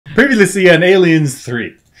Previously on Aliens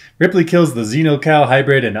 3. Ripley kills the Xeno-Cow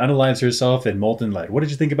hybrid and unalives herself in molten lead. What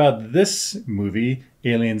did you think about this movie,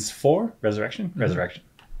 Aliens 4? Resurrection? Resurrection.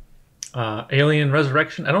 Alien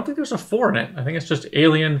Resurrection. I don't think there's a 4 in it. I think it's just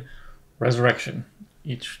Alien Resurrection.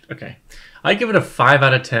 Okay. I give it a 5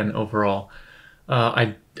 out of 10 overall.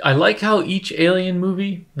 I like how each Alien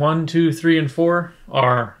movie, 1, 2, 3, and 4,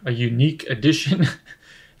 are a unique addition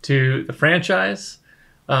to the franchise.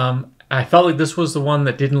 I felt like this was the one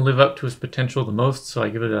that didn't live up to its potential the most, so I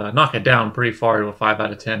give it knock it down pretty far to a 5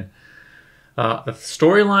 out of 10. The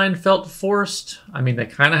storyline felt forced. I mean, they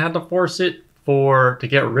kind of had to force it to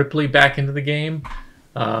get Ripley back into the game,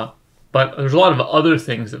 but there's a lot of other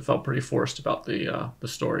things that felt pretty forced about the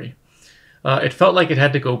story. It felt like it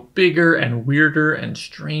had to go bigger and weirder and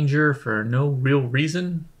stranger for no real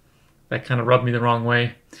reason. That kind of rubbed me the wrong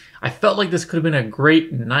way. I felt like this could have been a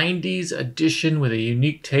great 90s addition with a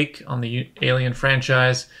unique take on the Alien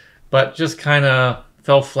franchise, but just kind of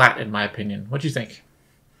fell flat in my opinion. What do you think?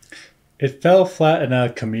 It fell flat in a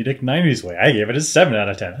comedic 90s way. I gave it a 7 out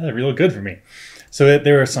of 10. That's real good for me. So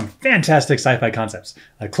there were some fantastic sci-fi concepts.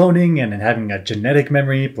 Cloning and having a genetic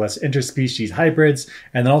memory, plus interspecies hybrids,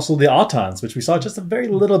 and then also the Autons, which we saw just a very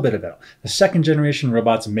little bit about. The second generation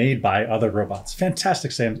robots made by other robots.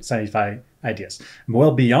 Fantastic sci-fi ideas.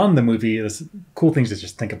 Well beyond the movie, there's cool things to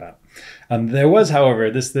just think about. There was,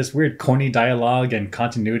 however, this weird Coney dialogue and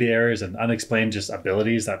continuity errors and unexplained just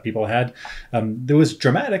abilities that people had. There was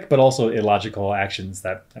dramatic, but also illogical actions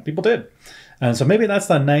that people did. And so maybe that's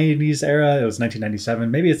the 90s era. It was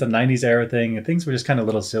 1997. Maybe it's the 90s era thing. Things were just kind of a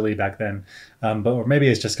little silly back then. Or maybe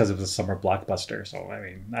it's just because it was a summer blockbuster. So, I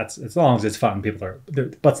mean, that's as long as it's fun, people are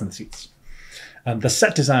butts in the seats. The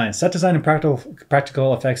set design and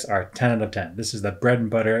practical effects are 10 out of 10. This is the bread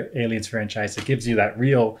and butter Aliens franchise. It gives you that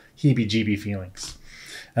real heebie-jeebie feelings.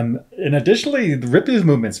 And additionally, Ripley's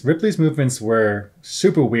movements were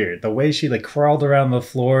super weird. The way she crawled around the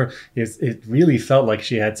floor, it really felt like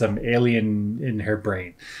she had some alien in her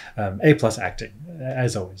brain. A+ acting,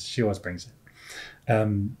 as always. She always brings it.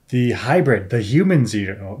 The hybrid, the human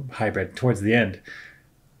Xeno hybrid towards the end,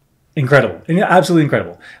 incredible. Absolutely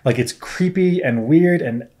incredible. It's creepy and weird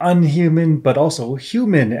and unhuman, but also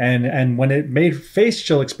human. And when it made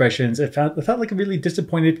facial expressions, it felt like a really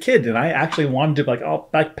disappointed kid. And I actually wanted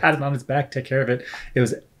to pat it on his back, take care of it. It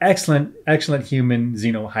was excellent human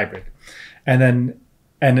Xeno hybrid. And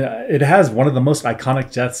it has one of the most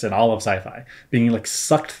iconic deaths in all of sci-fi, being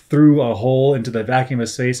sucked through a hole into the vacuum of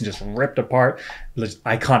space and just ripped apart.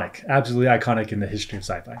 Iconic, absolutely iconic in the history of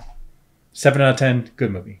sci-fi. 7 out of 10,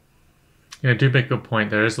 good movie. Yeah, I do make a good point.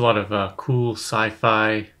 There is a lot of cool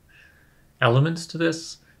sci-fi elements to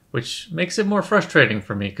this, which makes it more frustrating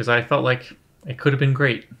for me because I felt like it could have been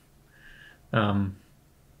great.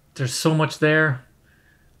 There's so much there.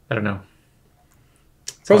 I don't know.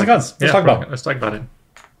 Pros and cons. Let's talk about it.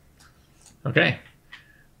 Okay.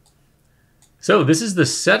 So this is the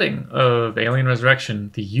setting of Alien Resurrection,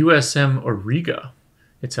 the USM Auriga.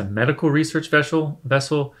 It's a medical research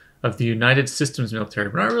vessel of the United Systems military.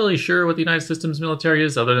 We're not really sure what the United Systems military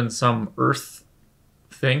is other than some Earth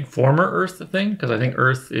thing, former Earth thing, because I think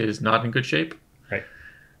Earth is not in good shape. Right.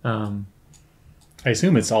 I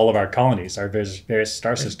assume it's all of our colonies, our various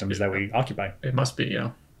star systems that we occupy. It must be,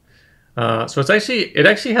 yeah. So it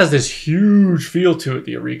actually has this huge feel to it,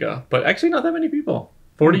 the Auriga, but actually not that many people.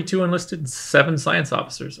 42 enlisted, 7 science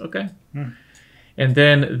officers. Okay. And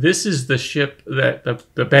then this is the ship that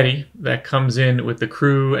the Betty that comes in with the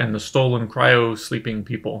crew and the stolen cryo sleeping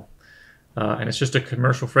people. And it's just a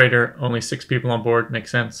commercial freighter, only 6 people on board.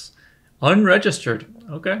 Makes sense. Unregistered.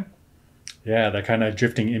 Okay. Yeah, they're kind of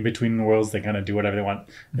drifting in between worlds. They kind of do whatever they want.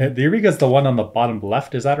 The Auriga is the one on the bottom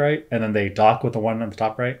left, is that right? And then they dock with the one on the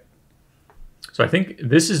top right? So I think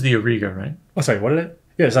this is the Auriga, right? Oh, sorry, what is it?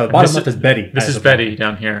 Yeah, so the bottom left is Betty. This is Betty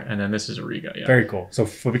down here, and then this is Auriga. Yeah. Very cool. So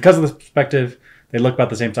because of the perspective, they look about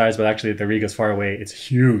the same size, but actually the Auriga's far away. It's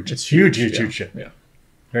huge. It's huge ship. Yeah.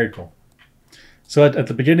 Very cool. So at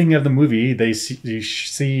the beginning of the movie, you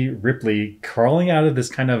see Ripley crawling out of this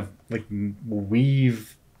kind of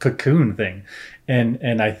weave cocoon thing.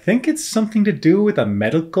 And I think it's something to do with a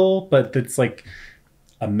medical, but it's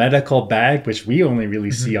a medical bag, which we only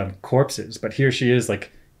really see on corpses. But here she is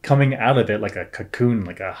coming out of it like a cocoon,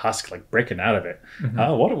 like a husk, breaking out of it.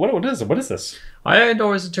 What is it? What is this? I had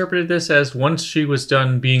always interpreted this as once she was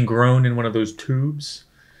done being grown in one of those tubes,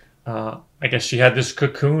 I guess she had this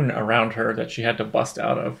cocoon around her that she had to bust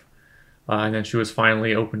out of. And then she was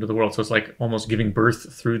finally open to the world. So it's almost giving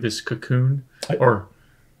birth through this cocoon or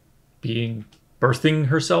birthing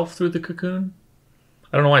herself through the cocoon.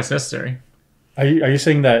 I don't know why it's necessary. Are you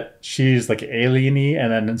saying that she's like alien-y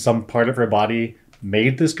and then some part of her body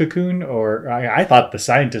made this cocoon? Or I thought the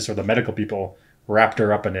scientists or the medical people wrapped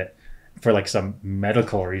her up in it for like some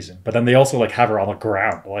medical reason. But then they also like have her on the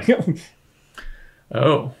ground. Like,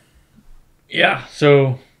 Oh, yeah.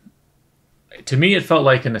 So to me, it felt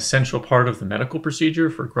like an essential part of the medical procedure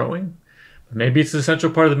for growing. Maybe it's an essential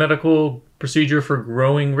part of the medical procedure for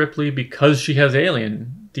growing Ripley because she has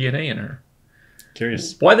alien DNA in her.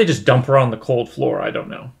 curious. Why they just dump her on the cold floor, I don't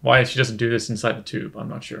know. Why she doesn't do this inside the tube, I'm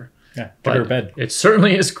not sure. Yeah, give her a bed. It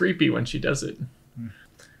certainly is creepy when she does it.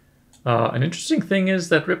 An interesting thing is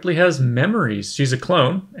that Ripley has memories. She's a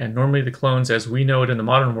clone, and normally the clones, as we know it in the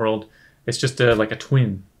modern world, it's just like a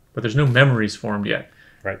twin, but there's no memories formed yet.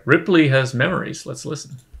 Right. Ripley has memories. Let's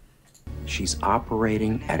listen. She's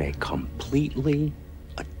operating at a completely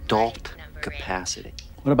adult capacity.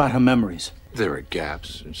 What about her memories? There are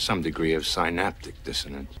gaps, some degree of synaptic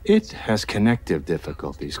dissonance. It has connective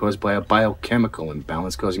difficulties caused by a biochemical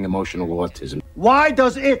imbalance causing emotional autism. Why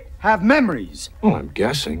does it have memories? Well, I'm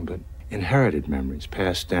guessing, but inherited memories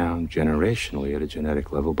passed down generationally at a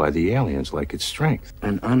genetic level by the aliens like its strength.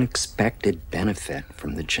 An unexpected benefit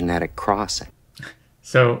from the genetic crossing.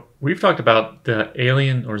 So we've talked about the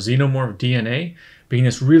alien or xenomorph DNA being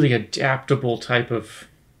this really adaptable type of,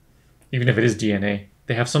 even if it is DNA,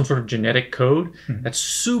 they have some sort of genetic code that's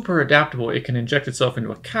super adaptable. It can inject itself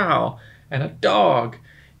into a cow and a dog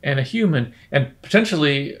and a human and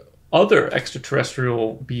potentially other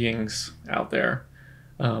extraterrestrial beings out there.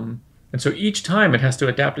 And so each time it has to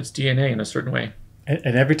adapt its DNA in a certain way.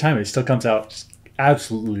 And every time it still comes out just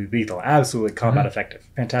absolutely lethal, absolutely combat effective.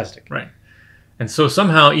 Fantastic. Right. And so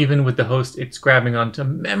somehow, even with the host, it's grabbing onto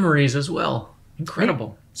memories as well.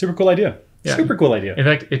 Incredible. Super cool idea. Yeah. Super cool idea. In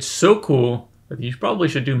fact, it's so cool that you probably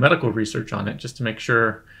should do medical research on it just to make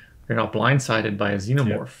sure you're not blindsided by a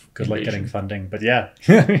xenomorph. Good luck invasion. getting funding. But yeah.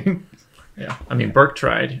 Yeah. I mean, Burke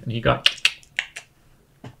tried, and he got...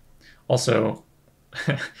 Also,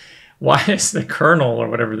 why is the colonel, or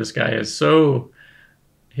whatever this guy is, so...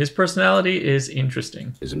 His personality is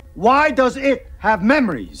interesting. Why does it have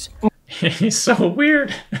memories? He's so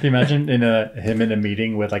weird. Can you imagine him in a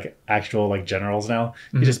meeting with like actual like generals now?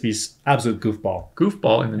 He'd just be absolute goofball.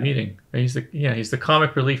 Goofball in the meeting. He's the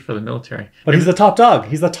comic relief for the military. But he's the top dog.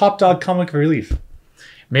 He's the top dog comic relief.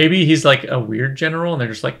 Maybe he's like a weird general, and they're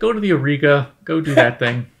just like, go to the Auriga, go do that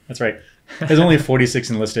thing. That's right. There's only 46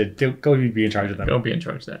 enlisted. Go be in charge of them. Go be in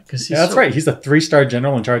charge of that. Yeah, that's right. He's a 3-star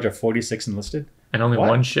general in charge of 46 enlisted. And only What?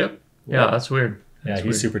 one ship? Yeah, What? that's weird. Yeah, That's he's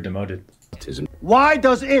weird. super demoted. Why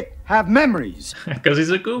does it have memories? Because he's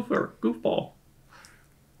a goofball.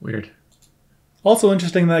 Weird. Also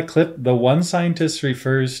interesting, that clip, the one scientist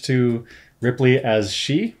refers to Ripley as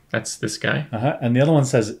she, That's this guy. and the other one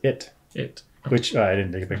says it, It. which I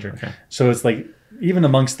didn't take a picture. Okay. So it's like, even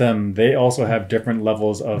amongst them, they also have different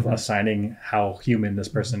levels of assigning how human this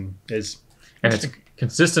person is. And it's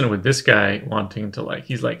consistent with this guy wanting to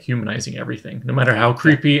he's like humanizing everything, no matter how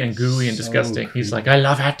creepy and gooey and So disgusting. He's like, I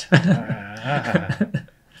love it.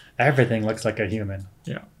 Everything looks like a human.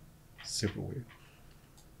 Yeah. Super weird.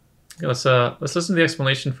 Okay, let's listen to the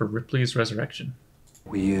explanation for Ripley's resurrection.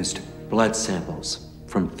 We used blood samples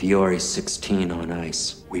from Fiore 16 on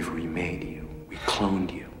ice. We've remade you. We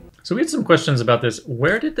cloned you. So we had some questions about this.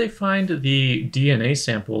 Where did they find the DNA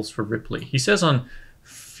samples for Ripley? He says on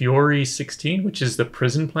Fiore 16, which is the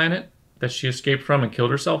prison planet that she escaped from and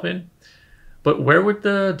killed herself in. But where would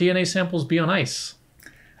the DNA samples be on ice?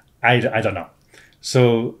 I don't know.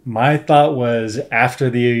 So my thought was,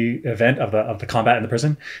 after the event of the combat in the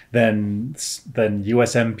prison, then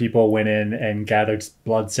USM people went in and gathered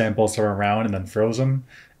blood samples from around and then froze them.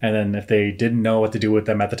 And then if they didn't know what to do with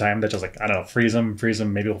them at the time, they're just like, I don't know, freeze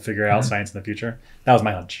them. Maybe we'll figure out science in the future. That was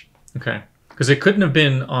my hunch. Okay. Because it couldn't have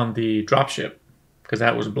been on the dropship, because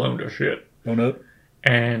that was blown to shit. Oh no.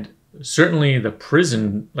 And certainly the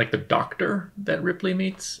prison, like the doctor that Ripley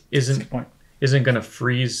meets, isn't going to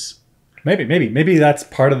freeze. Maybe that's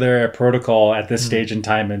part of their protocol at this stage in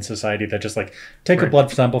time in society. That just like take a blood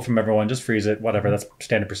sample from everyone, just freeze it, whatever. That's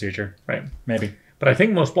standard procedure. Right. Maybe. But I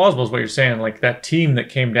think most plausible is what you're saying. Like that team that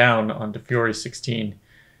came down onto Fiore 16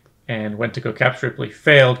 and went to go capture Ripley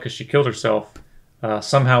failed because she killed herself.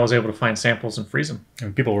 Somehow was able to find samples and freeze them.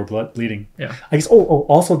 And people were bleeding. Yeah. I guess.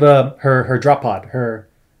 Also her drop pod, her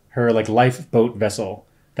like lifeboat vessel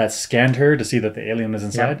that scanned her to see that the alien was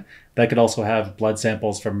inside. Yeah. That could also have blood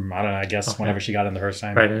samples from, I don't know, I guess whenever she got in the first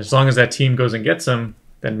time. Right. And as long as that team goes and gets them,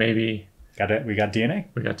 then maybe We got DNA.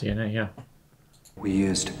 we got DNA. Yeah. We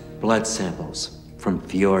used blood samples from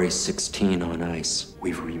Fiore 16 on ice.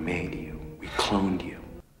 We've remade you. We cloned you.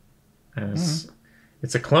 And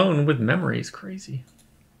It's a clone with memories. Crazy.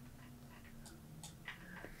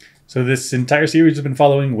 So this entire series has been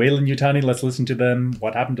following Wayland Yutani. Let's listen to them.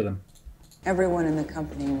 What happened to them? Everyone in the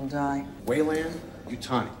company will die. Wayland,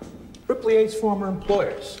 Yutani. Ripley 8's former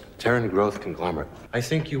employers. Terran growth conglomerate. I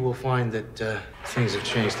think you will find that things have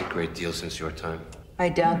changed a great deal since your time. I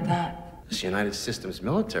doubt that. It's the United Systems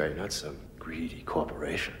military, not some greedy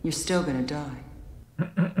corporation. You're still gonna die.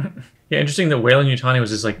 Yeah, interesting that Wayland Yutani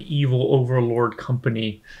was this like evil overlord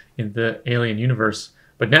company in the Alien universe,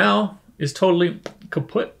 but now is totally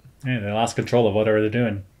kaput. Yeah, they lost control of whatever they're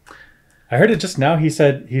doing. I heard it just now. He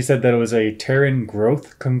said that it was a Terran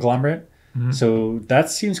growth conglomerate. Mm-hmm. So that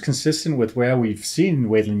seems consistent with where we've seen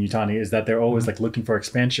Wayland Yutani, is that they're always like looking for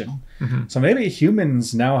expansion. Mm-hmm. So maybe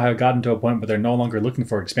humans now have gotten to a point where they're no longer looking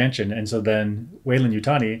for expansion, and so then Wayland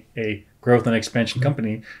Yutani, a growth and expansion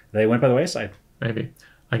company, they went by the wayside. Maybe.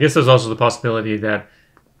 I guess there's also the possibility that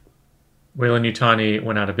Wayland Yutani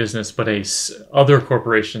went out of business, but other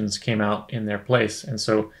corporations came out in their place, and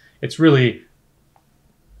so it's really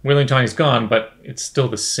Wayland Yutani's gone, but it's still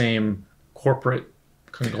the same corporate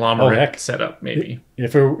conglomerate setup, maybe.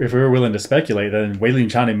 If we were willing to speculate, then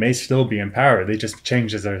Wayland Yutani may still be in power. They just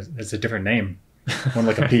changed as a different name. One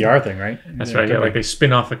like a PR thing, right? That's right. Yeah, like they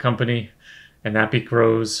spin off a company, and that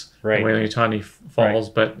grows. Right. Wayland Yutani falls,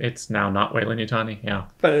 right. But it's now not Wayland Yutani. Yeah.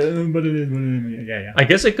 But yeah. I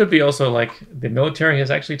guess it could be also like the military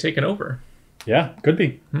has actually taken over. Yeah, could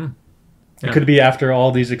be. Yeah. It could be after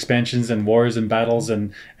all these expansions and wars and battles,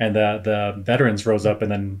 and the veterans rose up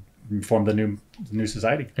and then formed the new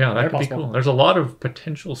society. Yeah, that could be cool. There's a lot of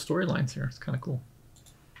potential storylines here. It's kind of cool.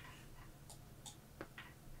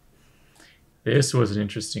 This was an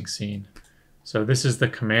interesting scene. So this is the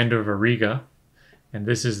commander of Ariga, and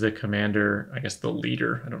this is the commander, I guess the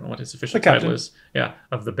leader. I don't know what his official title is. Yeah,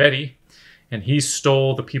 of the Betty. And he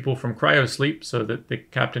stole the people from cryosleep so that the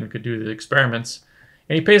captain could do the experiments.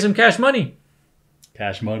 And he pays him cash money.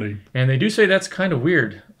 Cash money. And they do say that's kind of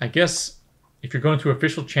weird. I guess if you're going through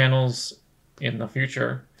official channels in the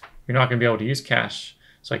future, you're not going to be able to use cash.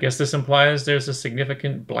 So I guess this implies there's a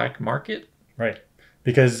significant black market. Right.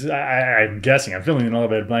 Because I'm guessing, I'm filling in a little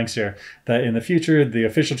bit of blanks here, that in the future, the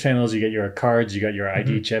official channels, you get your cards, you got your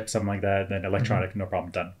ID chip, something like that, then electronic, no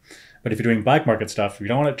problem, done. But if you're doing black market stuff, you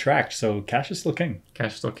don't want it tracked, so cash is still king.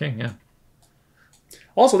 Cash is still king, yeah.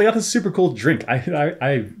 Also, they got this super cool drink.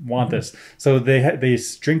 I want this. So they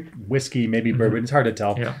drink whiskey, maybe bourbon. It's hard to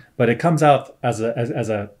tell. Yeah. But it comes out as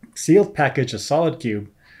a sealed package, a solid cube,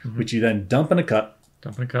 which you then dump in a cup.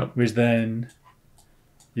 Which then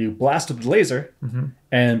you blast with the laser.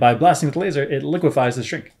 And by blasting with the laser, it liquefies the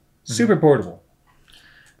drink. Super portable.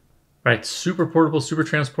 Right. Super portable, super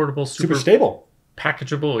transportable, super stable.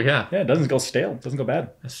 Packageable, yeah. Yeah, it doesn't go stale. It doesn't go bad.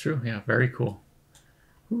 That's true. Yeah, very cool.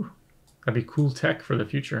 Whew. That'd be cool tech for the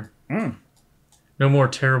future. No more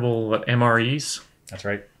terrible MREs. That's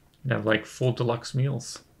right. You'd have like full deluxe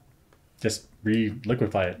meals. Just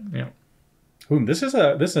re-liquefy it. Yeah. This is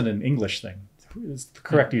an English thing. It's the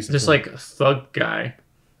correct use of this like thug guy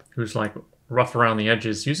who's like rough around the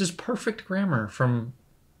edges uses perfect grammar from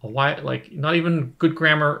a while, like not even good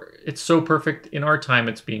grammar. It's so perfect in our time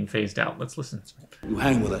it's being phased out. Let's listen. You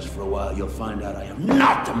hang with us for a while, you'll find out I am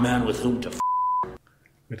not the man with whom to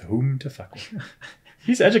With whom to fuck with.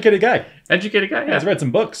 He's an educated guy. Yeah. He's read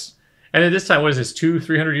some books. And at this time, what is this,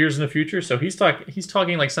 200-300 years in the future? So he's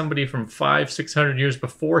talking like somebody from 500-600 years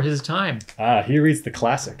before his time. He reads the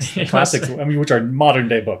classics. Which are modern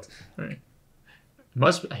day books. Right.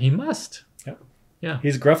 He must. Yep. Yeah.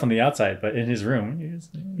 He's gruff on the outside, but in his room,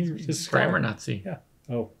 he's just grammar Nazi. Yeah.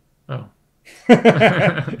 Oh.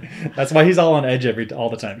 That's That's why he's all on edge all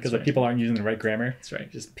the time, because people aren't using the right grammar. That's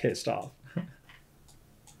right. Just pissed off.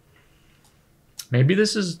 Maybe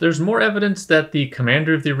there's more evidence that the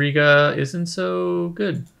commander of the Riga isn't so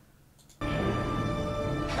good.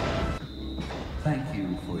 Thank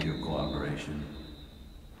you for your cooperation.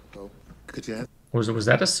 Was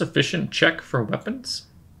that a sufficient check for weapons?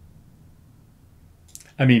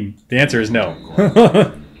 I mean, the answer is no.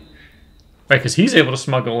 Right, because he's able to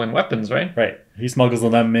smuggle in weapons, right? Right. He smuggles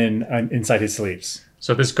them inside his sleeves.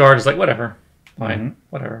 So this guard is like, whatever. Fine.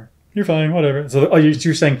 Whatever. You're fine, whatever. So,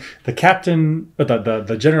 you're saying the captain,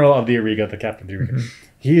 the general of the Ariga, the captain of the Ariga,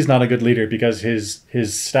 he's not a good leader because his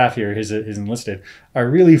staff here, his enlisted, are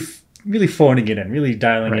really phoning it in, really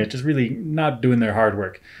dialing it, just really not doing their hard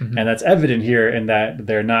work. And that's evident here in that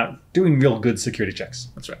they're not doing real good security checks.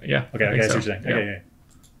 That's right, yeah. Okay, I see what you're saying. Yeah. Okay.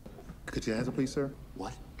 Get your hands up, please, sir.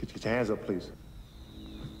 What? Get your hands up, please.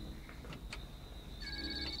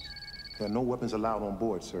 There are no weapons allowed on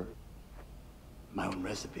board, sir. My own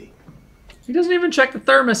recipe. He doesn't even check the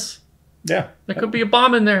thermos. Yeah. There could be a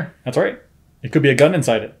bomb in there. That's right. It could be a gun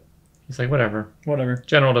inside it. He's like, whatever. Whatever.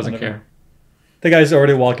 General doesn't Whatever. care. The guy's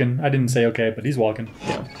already walking. I didn't say okay, but he's walking.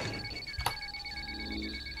 Yeah.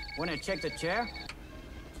 Want to check the chair?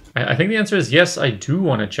 I think the answer is yes, I do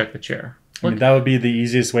want to check the chair. I mean, that would be the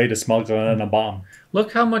easiest way to smuggle in a bomb.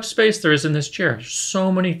 Look how much space there is in this chair. There's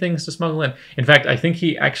so many things to smuggle in. In fact, I think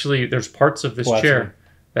there's parts of this chair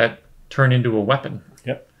that turn into a weapon.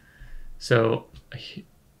 Yep. So...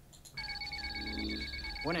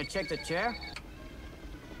 Want to check the chair?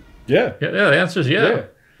 Yeah. Yeah, the answer is yeah. Can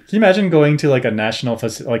you imagine going to like a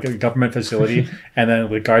like a government facility, and then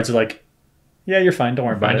the guards are like, "Yeah, you're fine. Don't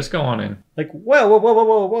worry about it. Just go on in." Like, whoa.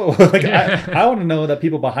 Like, I want to know that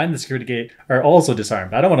people behind the security gate are also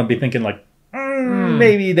disarmed. I don't want to be thinking like,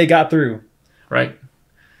 maybe they got through. Right.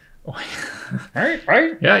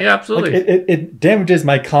 Right. Yeah, absolutely. Like, it damages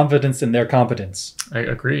my confidence in their competence. I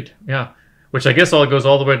agreed. Yeah. Which I guess all goes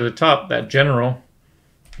all the way to the top. That general,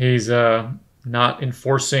 he's not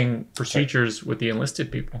enforcing procedures with the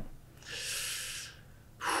enlisted people.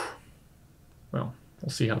 Well,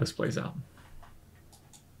 we'll see how this plays out.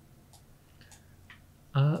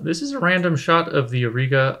 This is a random shot of the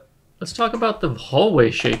Auriga. Let's talk about the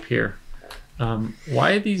hallway shape here.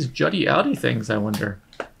 Why these jutty-outy things, I wonder?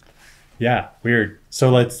 Yeah, weird.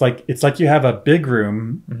 So it's like you have a big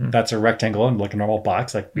room that's a rectangle and like a normal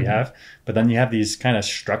box like we have, but then you have these kind of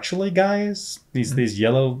structurally guys. These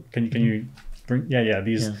yellow. Can you bring?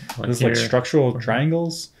 These like structural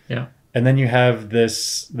triangles. Yeah. And then you have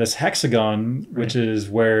this hexagon, which is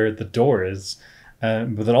where the door is,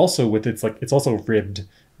 but then also with it's also ribbed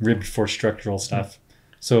for structural stuff.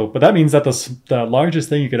 So, but that means that the largest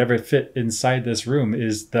thing you could ever fit inside this room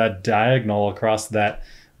is the diagonal across the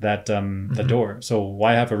door. So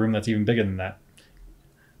why have a room that's even bigger than that?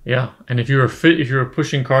 Yeah, and if you were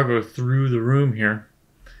pushing cargo through the room here,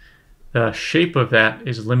 the shape of that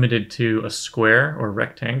is limited to a square or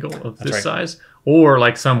rectangle of this size, or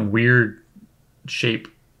like some weird shape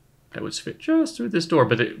that would fit just through this door.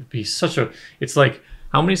 But it'd be it's like,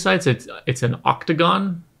 how many sides? It's an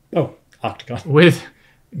octagon. Oh, octagon with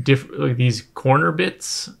like these corner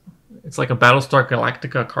bits. It's like a Battlestar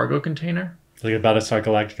Galactica cargo container. Like a Battlestar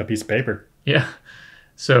Galactica piece of paper. Yeah.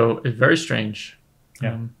 So it's very strange.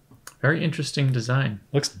 Yeah. Very interesting design.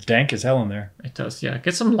 Looks dank as hell in there. It does, yeah.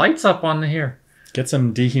 Get some lights up on here. Get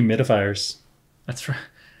some dehumidifiers. That's right.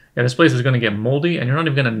 Yeah, this place is going to get moldy, and you're not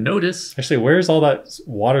even going to notice. Actually, where's all that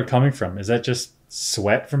water coming from? Is that just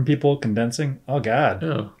sweat from people condensing? Oh, God.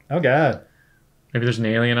 Oh, God. Maybe there's an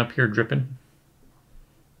alien up here dripping.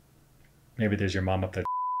 Maybe there's your mom up there.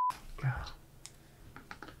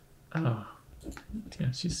 Oh.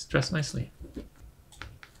 Yeah, she's dressed nicely.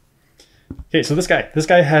 Okay, so this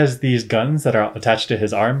guy has these guns that are attached to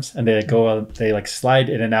his arms, and they like slide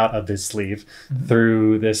in and out of his sleeve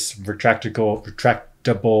through this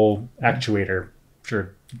retractable actuator.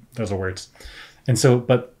 Sure, those are words. And so,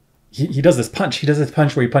 but he does this punch. He does this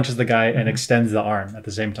punch where he punches the guy and extends the arm at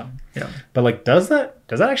the same time. Yeah. But like, does that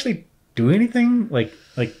actually do anything? Like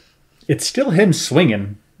it's still him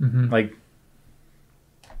swinging. Like,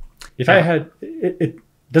 if I had it,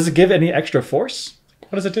 does it give any extra force?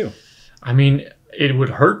 What does it do? I mean, it would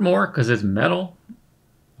hurt more because it's metal,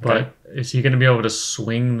 but is he going to be able to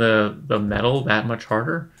swing the metal that much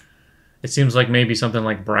harder? It seems like maybe something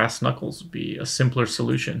like brass knuckles would be a simpler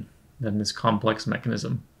solution than this complex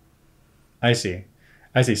mechanism. I see.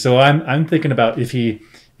 So I'm thinking about if he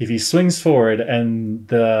swings forward and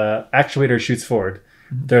the actuator shoots forward,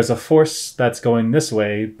 there's a force that's going this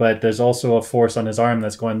way, but there's also a force on his arm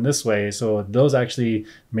that's going this way. So those actually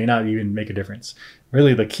may not even make a difference.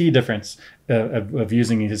 Really, the key difference of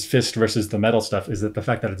using his fist versus the metal stuff is that the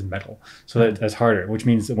fact that it's metal, so that it's harder. Which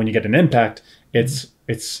means that when you get an impact, it's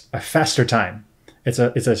a faster time. It's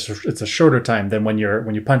a shorter time than when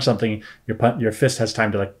you punch something. Your fist has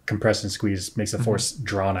time to like compress and squeeze, makes the force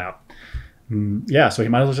drawn out. Yeah, so he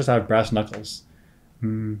might as well just have brass knuckles.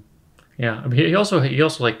 Yeah, I mean, he also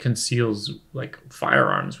like conceals like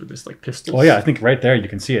firearms with this like pistols. Oh yeah, I think right there you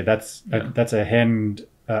can see it. That's a hand.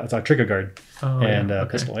 It's a trigger guard and a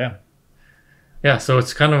pistol. Yeah. Yeah, so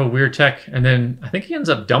it's kind of a weird tech, and then I think he ends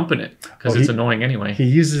up dumping it because it's annoying anyway. He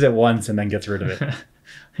uses it once and then gets rid of it.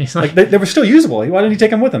 He's like they were still usable. Why didn't he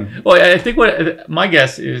take them with him? Well, I think what my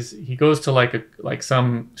guess is he goes to like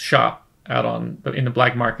some shop out in the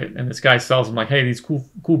black market, and this guy sells him like, hey, these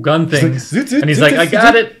cool gun things, and he's like, I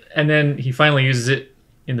got it, and then he finally uses it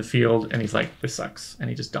in the field, and he's like, this sucks, and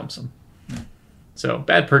he just dumps them. So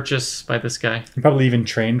bad purchase by this guy. He probably even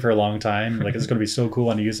trained for a long time. Like, it's going to be so cool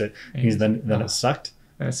when you use it. Then it sucked.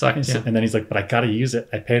 And it sucked, yeah. And then he's like, but I gotta use it.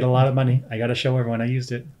 I paid a lot of money. I gotta show everyone I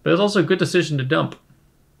used it. But it's also a good decision to dump.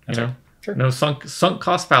 That's you know? right. Sure. No sunk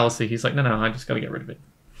cost fallacy. He's like, no, I just gotta get rid of it.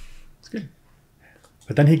 It's good.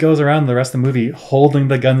 But then he goes around the rest of the movie holding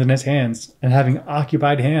the guns in his hands and having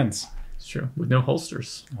occupied hands. It's true. With no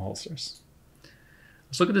holsters. No holsters.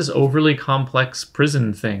 Let's look at this overly complex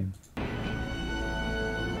prison thing.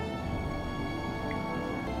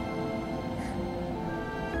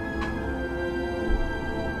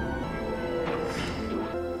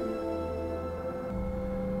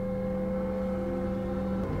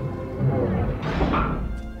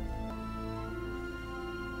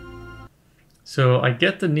 So I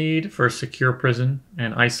get the need for a secure prison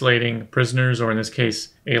and isolating prisoners, or in this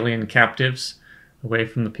case, alien captives, away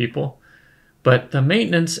from the people. But the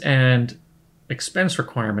maintenance and expense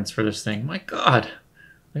requirements for this thing, my God,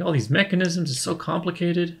 like all these mechanisms is so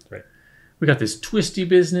complicated. Right. We got this twisty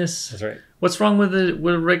business. That's right. What's wrong with a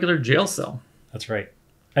regular jail cell? That's right.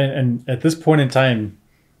 And at this point in time,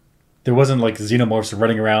 there wasn't like xenomorphs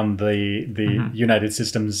running around the United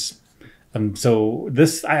Systems. So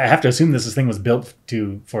this, I have to assume this thing was built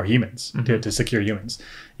for humans, to secure humans.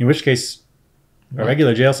 In which case, a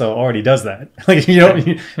regular jail cell already does that. Like you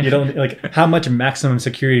don't like, how much maximum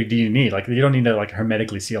security do you need? Like you don't need a like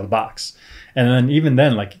hermetically sealed box. And then even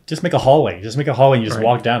then, like just make a hallway. Just make a hallway and you just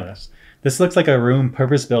walk down this. This looks like a room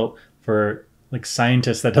purpose built for like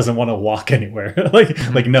scientists that doesn't want to walk anywhere.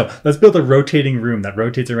 like no, let's build a rotating room that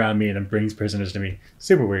rotates around me and then brings prisoners to me.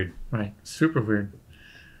 Super weird. Right. Super weird.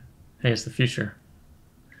 Hey, it's the future.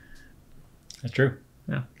 That's true.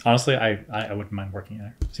 Yeah. Honestly, I wouldn't mind working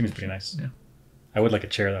there. Seems pretty nice. Yeah. I would like a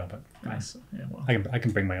chair though, but nice. Yeah, well. I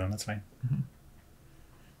can bring my own. That's fine.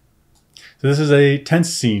 So this is a tense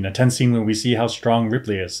scene where we see how strong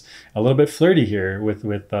Ripley is. A little bit flirty here with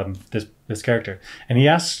this character, and he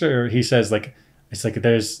asks her. He says like, it's like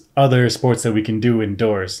there's other sports that we can do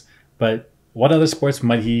indoors, but what other sports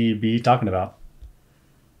might he be talking about?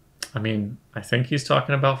 I mean, I think he's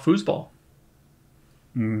talking about foosball.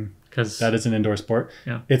 Because that is an indoor sport.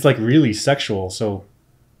 Yeah. It's like really sexual, so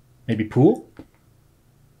maybe pool?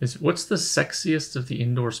 What's the sexiest of the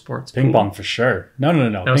indoor sports? Ping pong for sure. No.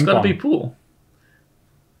 No, it's got to be pool.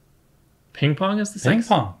 Ping pong is the sexiest? Ping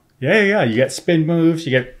pong. Yeah. You get spin moves,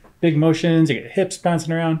 you get big motions, you get hips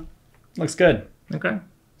bouncing around. Looks good. Okay.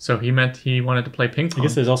 So he meant he wanted to play ping pong. I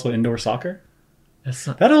guess there's also indoor soccer.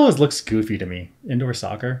 Not... That always looks goofy to me. Indoor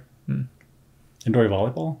soccer. Indoor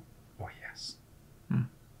volleyball? Oh, yes.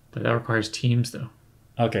 But that requires teams, though.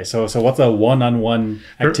 Okay, so what's a one-on-one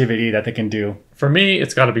activity that they can do? For me,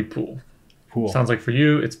 it's got to be pool. Pool. Sounds like for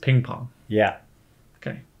you, it's ping pong. Yeah.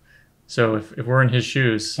 Okay. So if we're in his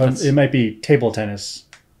shoes... it might be table tennis.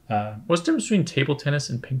 What's the difference between table tennis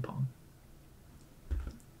and ping pong?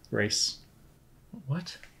 Race.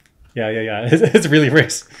 What? Yeah. It's really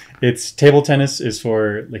race. It's table tennis is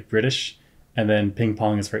for like British, and then ping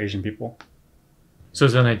pong is for Asian people. So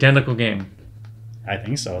it's an identical game. I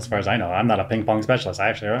think so, as far as I know. I'm not a ping pong specialist.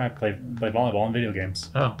 I play volleyball in video games.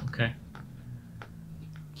 Oh, okay.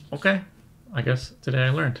 Okay. I guess today I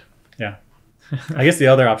learned. Yeah. I guess the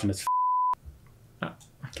other option is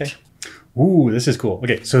okay. Ooh, this is cool.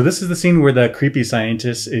 Okay, so this is the scene where the creepy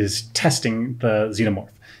scientist is testing the xenomorph.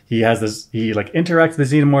 He like interacts with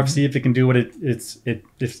the xenomorph, see if it can do what it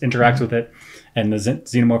interacts with it. And the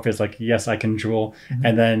xenomorph is like, yes, I can drool.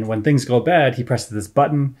 And then when things go bad, he presses this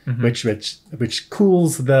button, which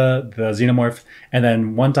cools the xenomorph. And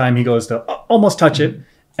then one time he goes to almost touch it,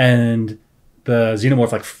 and the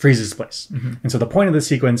xenomorph like freezes place. And so the point of the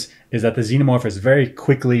sequence is that the xenomorph is very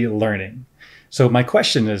quickly learning. So my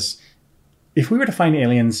question is, if we were to find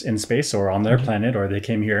aliens in space or on their planet, or they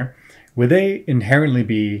came here, would they inherently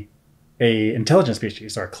be a intelligent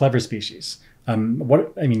species or a clever species?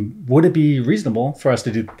 Would it be reasonable for us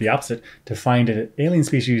to do the opposite, to find an alien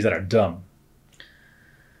species that are dumb?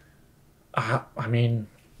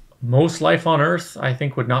 Most life on Earth, I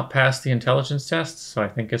think, would not pass the intelligence test. So I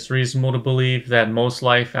think it's reasonable to believe that most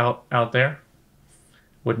life out there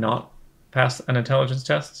would not pass an intelligence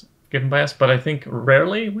test given by us. But I think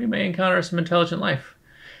rarely we may encounter some intelligent life.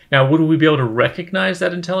 Now, would we be able to recognize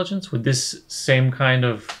that intelligence? Would this same kind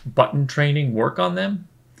of button training work on them?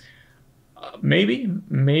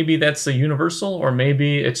 Maybe that's a universal, or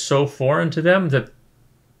maybe it's so foreign to them that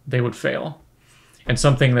they would fail. And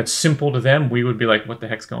something that's simple to them, we would be like, what the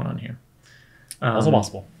heck's going on here? Also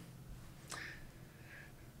possible.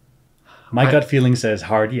 My gut feeling says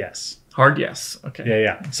hard yes. Hard yes. Okay.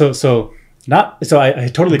 Yeah. I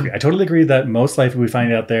totally agree. I totally agree that most life we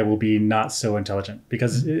find out there will be not so intelligent,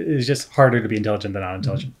 because it's just harder to be intelligent than not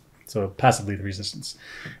intelligent. so passively the resistance.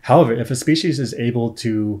 However, if a species is able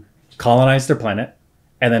to colonize their planet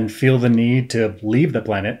and then feel the need to leave the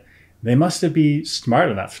planet, they must be smart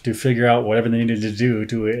enough to figure out whatever they needed to do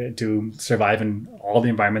to survive in all the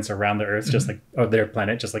environments around the Earth, just like or their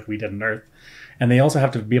planet, just like we did on Earth. And they also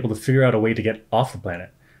have to be able to figure out a way to get off the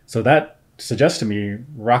planet. So that suggests to me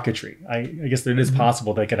rocketry. I guess it is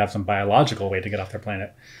possible they could have some biological way to get off their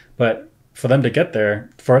planet, but for them to get there,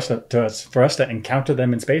 for us to encounter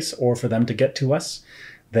them in space, or for them to get to us,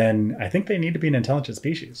 then I think they need to be an intelligent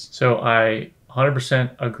species. So I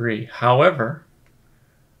 100% agree. However,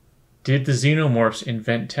 did the xenomorphs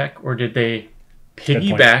invent tech, or did they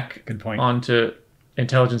piggyback Good point. onto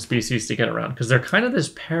intelligent species to get around? Because they're kind of this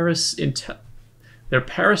they're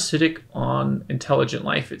parasitic on intelligent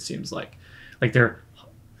life, it seems like. Like they're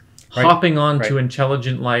hopping onto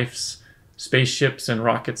intelligent life's spaceships and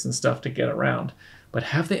rockets and stuff to get around. But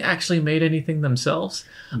have they actually made anything themselves?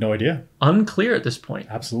 No idea. Unclear at this point.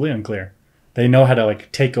 Absolutely unclear. They know how to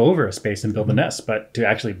like take over a space and build a nest, but to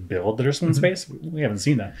actually build their own space, we haven't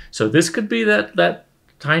seen that. So this could be that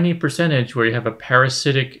tiny percentage where you have a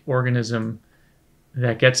parasitic organism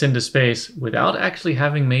that gets into space without actually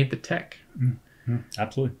having made the tech.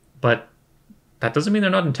 Absolutely. But that doesn't mean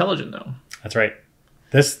they're not intelligent, though. That's right.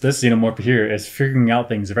 This xenomorph here is figuring out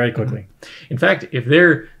things very quickly. In fact, if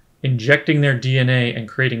they're injecting their DNA and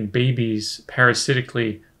creating babies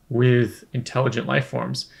parasitically with intelligent life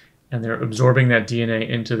forms, and they're absorbing that DNA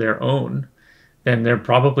into their own, then they're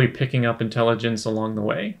probably picking up intelligence along the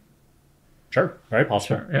way. Sure. Very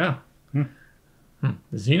possible. Sure, yeah.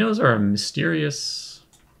 The Xenos are a mysterious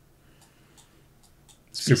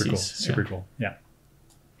species. Super cool. Yeah.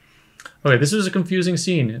 Okay, this is a confusing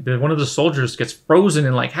scene. One of the soldiers gets frozen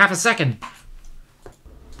in like half a second.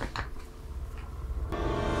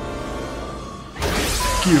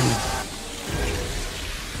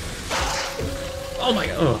 Oh my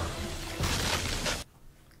god. Oh.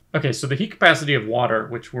 Okay, so the heat capacity of water,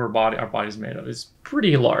 which our body's made of, is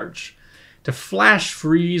pretty large. To flash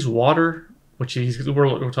freeze water, which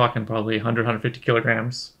we're talking probably 100, 150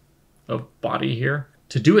 kilograms of body here,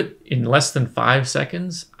 to do it in less than 5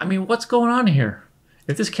 seconds, I mean, what's going on here?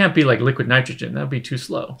 If this can't be like liquid nitrogen, that would be too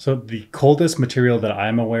slow. So the coldest material that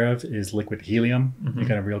I'm aware of is liquid helium,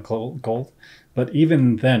 kind of real cold. But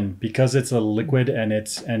even then, because it's a liquid and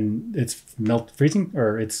its freezing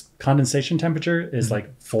or its condensation temperature is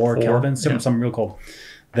like 4 Kelvin, some real cold,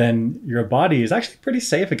 then your body is actually pretty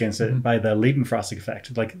safe against it by the Leidenfrosting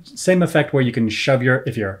effect. Like same effect where you can shove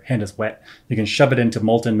if your hand is wet, you can shove it into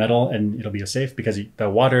molten metal and it'll be safe because the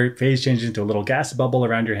water phase changes into a little gas bubble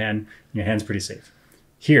around your hand, and your hand's pretty safe.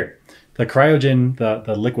 Here, the cryogen,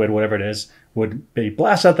 the liquid, whatever it is, would be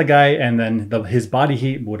blast out the guy, and then his body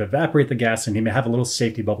heat would evaporate the gas, and he may have a little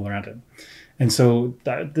safety bubble around him. And so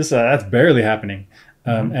that's barely happening.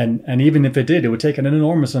 And even if it did, it would take an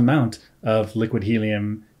enormous amount of liquid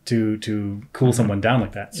helium to cool someone down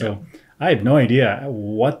like that. So I have no idea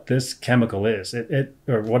what this chemical is,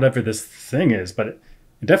 or whatever this thing is, but it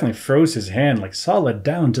definitely froze his hand like solid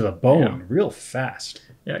down to the bone real fast.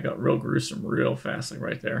 Yeah, it got real gruesome real fast, like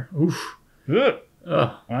right there. Oof. Well,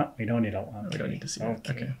 we don't need a lot. We don't need to see that.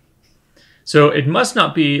 Okay. So it must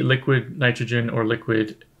not be liquid nitrogen or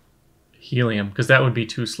liquid helium, because that would be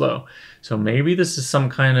too slow. So maybe this is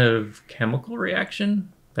some kind of chemical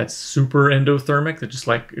reaction that's super endothermic, that just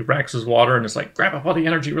like it reacts with water and it's like grab up all the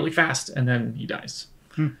energy really fast and then he dies.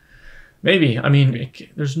 Maybe. I mean,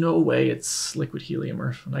 there's no way it's liquid helium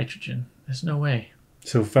or nitrogen. There's no way.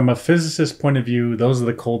 So from a physicist point of view, those are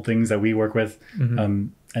the cold things that we work with.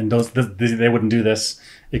 And they wouldn't do this.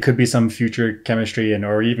 It could be some future chemistry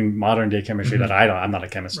or even modern day chemistry that I'm not a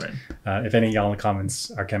chemist. Right. If any of y'all in the comments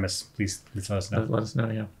are chemists, please let us know. Let us know,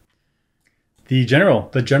 yeah. The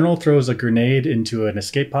general throws a grenade into an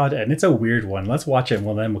escape pod, and it's a weird one. Let's watch it,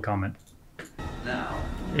 and then we'll comment. Now,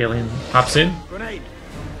 alien hops in. Grenade.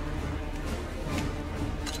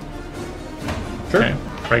 Sure. Okay.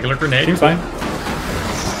 Regular grenade. Seems fine.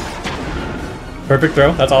 Perfect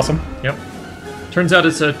throw. That's awesome. Yep. Turns out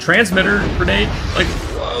it's a transmitter grenade. Like,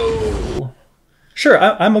 whoa. Sure,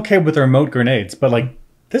 I'm okay with the remote grenades, but like,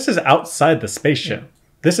 this is outside the spaceship.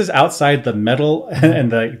 This is outside the metal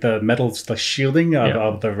and the shielding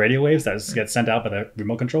of the radio waves that get sent out by the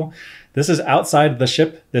remote control. This is outside the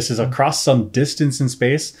ship. This is across some distance in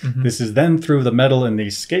space. This is then through the metal in the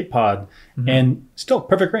escape pod, and still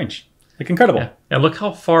perfect range. Like, incredible. Yeah, look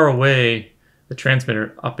how far away the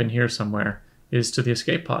transmitter up in here somewhere is to the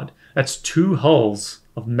escape pod. That's 2 hulls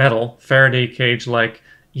of metal, Faraday cage-like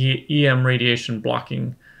EM radiation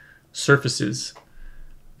blocking surfaces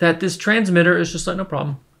that this transmitter is just like, no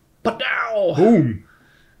problem. But now, boom.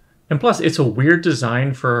 And plus, it's a weird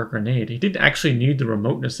design for a grenade. He didn't actually need the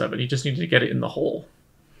remoteness of it. He just needed to get it in the hole.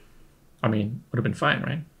 I mean, would have been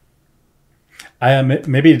fine, right?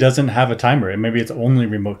 Maybe it doesn't have a timer. Maybe it's only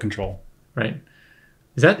remote control. Right.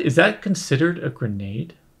 Is that considered a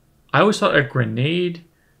grenade? I always thought a grenade,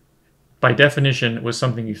 by definition, was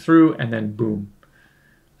something you threw and then boom.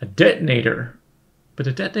 A detonator, but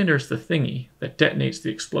a detonator is the thingy that detonates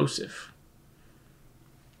the explosive.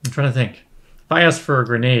 I'm trying to think. If I ask for a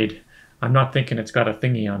grenade, I'm not thinking it's got a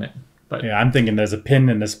thingy on it. But yeah, I'm thinking there's a pin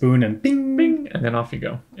and a spoon and bing, bing, and then off you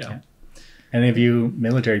go. Yeah. Any of you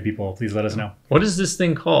military people, please let us know. What is this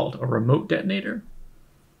thing called? A remote detonator?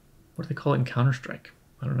 What do they call it in Counter-Strike?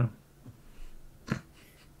 I don't know.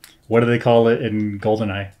 What do they call it in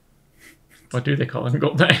GoldenEye? What do they call it in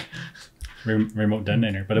GoldenEye? Remote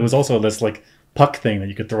detonator. But it was also this like puck thing that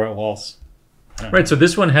you could throw at walls. Right, so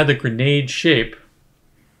this one had the grenade shape,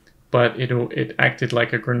 but it acted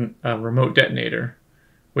like a remote detonator,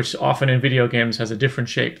 which often in video games has a different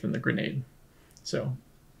shape than the grenade. So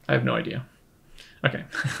I have no idea. Okay.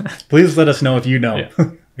 Please let us know if you know. Yeah.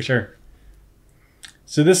 For sure.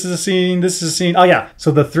 So this is a scene. Oh yeah.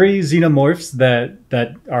 So the 3 xenomorphs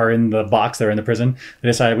that are in the box, they're in the prison, they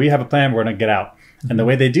decide we have a plan, we're gonna get out. And the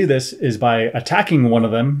way they do this is by attacking one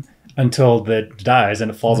of them until it dies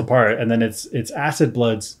and it falls apart, and then its acid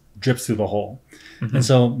blood drips through the hole. And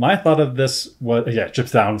so my thought of this was, it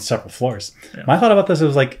drips down several floors. Yeah. My thought about this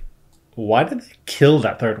was like, why did they kill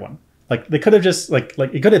that third one? Like they could have just like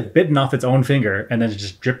it could have bitten off its own finger and then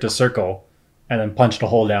just dripped a circle and then punched a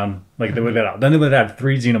hole down. Like they would get out. Then they would have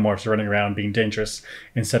 3 xenomorphs running around being dangerous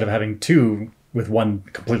instead of having 2 with one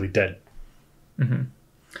completely dead. So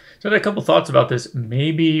I had a couple thoughts about this.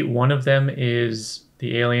 Maybe one of them is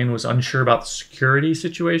the alien was unsure about the security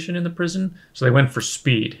situation in the prison, so they went for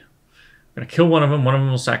speed. We're gonna kill one of them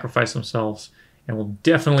will sacrifice themselves, and we'll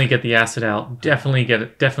definitely get the acid out, definitely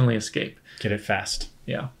escape. Get it fast.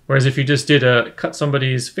 Yeah. Whereas if you just did cut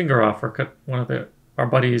somebody's finger off or cut one of our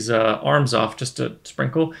buddy's arms off just to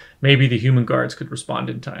sprinkle, maybe the human guards could respond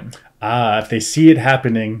in time. If they see it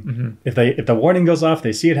happening, if the warning goes off,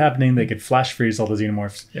 they see it happening, they could flash freeze all the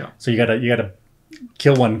xenomorphs. Yeah. So you gotta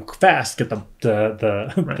kill one fast, get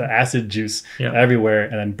the acid juice everywhere,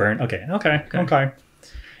 and then burn. Okay.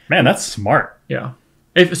 Man, that's smart. Yeah.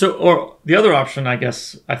 Or the other option I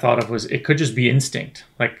guess I thought of was it could just be instinct.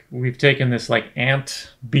 Like we've taken this like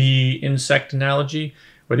ant, bee, insect analogy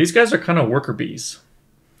where these guys are kind of worker bees.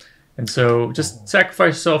 And so just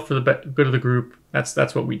sacrifice yourself for the good of the group. That's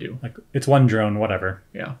what we do. Like it's one drone, whatever.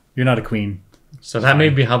 Yeah. You're not a queen. So that may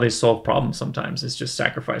be how they solve problems sometimes, is just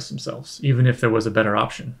sacrifice themselves, even if there was a better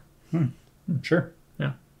option. Sure.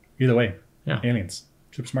 Yeah. Either way. Yeah. Aliens.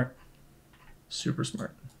 Super smart. Super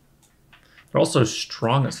smart. They're also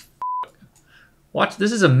strong as f***. Watch,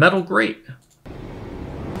 this is a metal grate.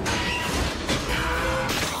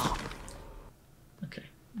 Okay.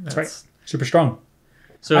 That's right. Super strong.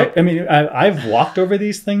 So I mean, I've walked over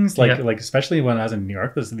these things, like especially when I was in New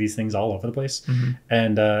York. There's these things all over the place,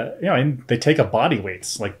 and and they take up body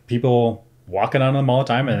weights. Like people walking on them all the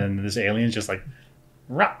time, and then this alien's just like,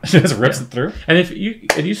 just rips it through. And if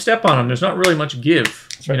you step on them, there's not really much give.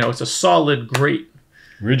 Right. You know, it's a solid grate,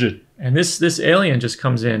 rigid. And this alien just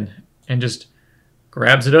comes in and just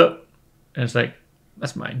grabs it up, and it's like,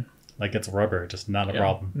 that's mine. Like it's rubber, just not a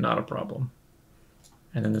problem. Not a problem.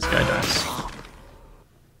 And then this guy dies.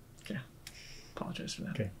 Okay. Apologize for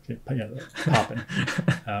that. Okay. Yeah, popping.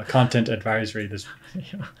 Content advisory. This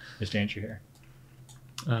danger here.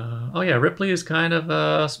 Oh yeah, Ripley is kind of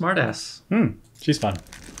a smartass. She's fun.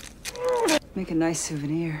 Make a nice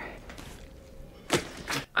souvenir.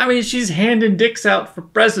 I mean, she's handing dicks out for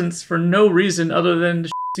presents for no reason other than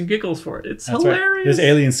and giggles for it. It's hilarious. Right. This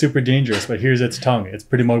alien's super dangerous, but here's its tongue. It's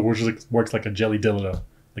pretty much works like a jelly dildo.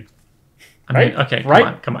 Like, I mean, okay,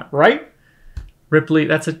 come on. Right? Ripley,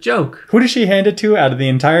 that's a joke. Who does she hand it to out of the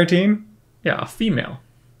entire team? Yeah, a female.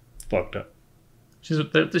 Fucked up. She's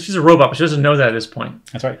a robot, but she doesn't know that at this point.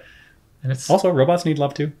 That's right. And it's also, robots need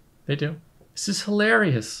love too. They do. This is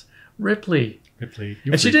hilarious. Ripley.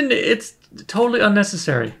 And she didn't. It's totally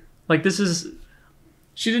unnecessary. Like this is.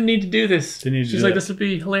 She didn't need to do this. She's like, this would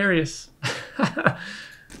be hilarious.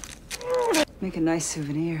 Make a nice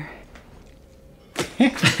souvenir.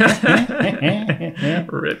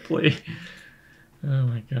 Ripley. Oh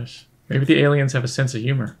my gosh. Maybe the aliens have a sense of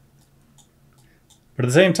humor. But at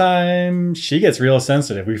the same time, she gets real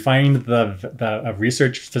sensitive. We find a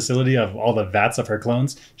research facility of all the vats of her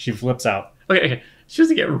clones. She flips out. Okay. She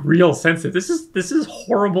doesn't get real sensitive. This is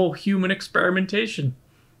horrible human experimentation.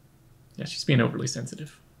 Yeah, she's being overly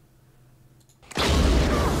sensitive.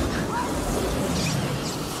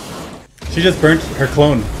 She just burnt her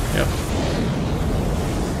clone. Yep.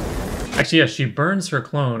 Actually, yeah, she burns her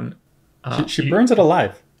clone. She burns it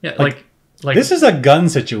alive. Yeah, like this is a gun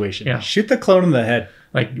situation. Yeah. Shoot the clone in the head.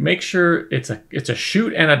 Like, make sure it's a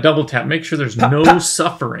shoot and a double tap. Make sure there's no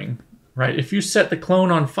suffering, right? If you set the clone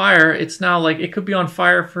on fire, it's now like it could be on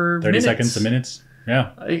fire for 30 minutes. seconds to minutes.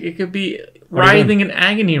 Yeah. It could be writhing in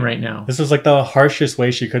agony right now. This was like the harshest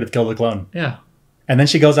way she could have killed the clone. Yeah. And then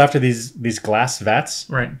she goes after these glass vats.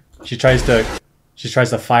 Right. She tries to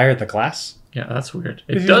fire the glass. Yeah, that's weird.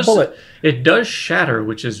 It does shatter,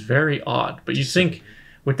 which is very odd. But you think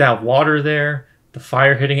with that water there, the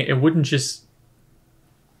fire hitting it, it wouldn't just...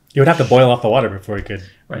 You would have to boil off the water before it could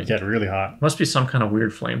Right. get really hot. Must be some kind of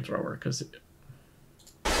weird flamethrower, because...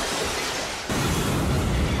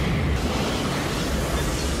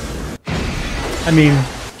 I mean...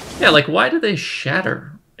 Yeah, like, why do they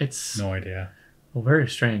shatter? It's... No idea. Well, very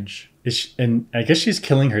strange. And I guess she's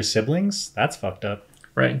killing her siblings? That's fucked up.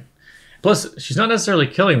 Right. Plus, she's not necessarily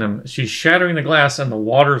killing them. She's shattering the glass and the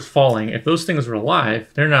water's falling. If those things were alive,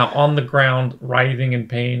 they're now on the ground, writhing in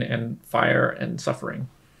pain and fire and suffering.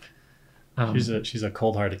 She's a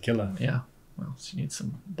cold-hearted killer. Yeah. Well, she needs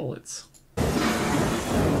some bullets.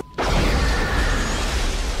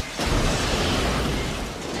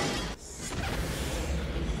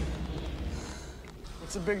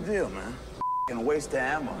 What's the big deal, man? Gonna waste the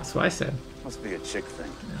ammo. That's what I said. Must be a chick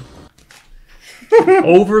thing.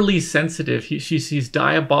 Overly sensitive. She sees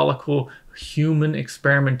diabolical human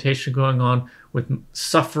experimentation going on with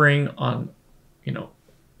suffering on,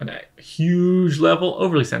 a huge level.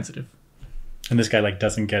 Overly sensitive. And this guy like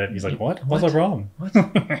doesn't get it. He's like, "What? What's the problem?" What?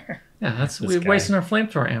 Yeah, we're wasting our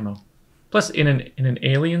flamethrower ammo. Plus, in an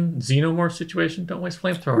alien xenomorph situation, don't waste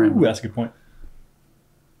flamethrower ammo. Ooh, that's a good point.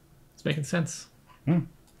 It's making sense.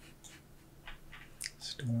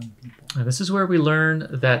 Stolen people. And this is where we learn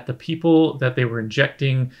that the people that they were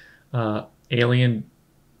injecting alien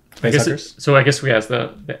Facehuggers? I guess we have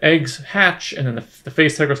the eggs hatch, and then the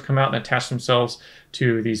facehuggers come out and attach themselves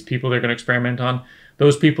to these people they're going to experiment on.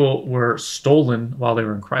 Those people were stolen while they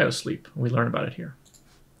were in cryosleep. We learn about it here.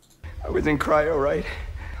 I was in cryo, right?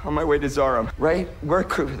 On my way to Zarum, right? We're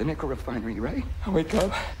crew of the nickel refinery, right? I wake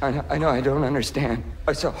up. I know I don't understand.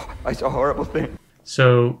 I saw horrible things.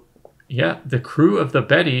 So, yeah, the crew of the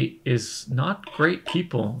Betty is not great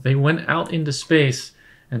people. They went out into space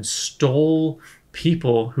and stole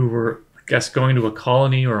people who were, I guess, going to a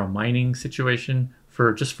colony or a mining situation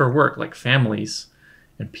for work, like families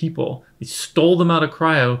and people. They stole them out of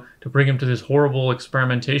cryo to bring them to this horrible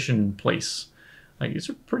experimentation place. Like, these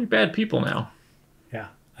are pretty bad people now. Yeah.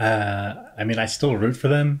 I mean, I still root for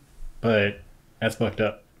them, but that's fucked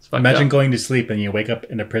up. Fucked Imagine up. going to sleep and you wake up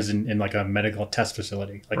in a prison in like a medical test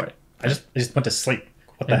facility. Like, Right. I just went to sleep.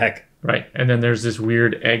 What the heck? Right. And then there's this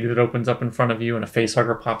weird egg that opens up in front of you and a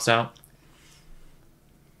facehugger pops out.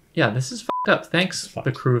 Yeah, this is fucked up. Thanks,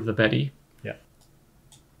 the crew of the Betty. Yeah.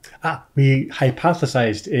 We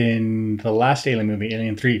hypothesized in the last Alien movie,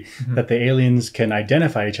 Alien 3, that the aliens can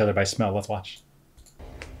identify each other by smell. Let's watch.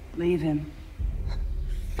 Leave him.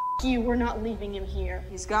 You, we're not leaving him here.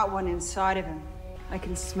 He's got one inside of him. I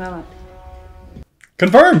can smell it.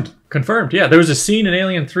 Confirmed. Yeah, there was a scene in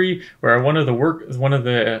Alien 3 where one of the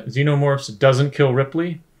xenomorphs doesn't kill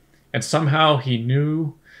Ripley, and somehow he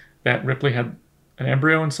knew that Ripley had an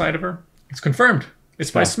embryo inside of her. It's confirmed. It's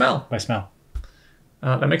by smell. By smell.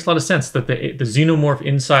 That makes a lot of sense that the xenomorph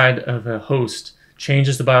inside of a host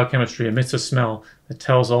changes the biochemistry, emits a smell that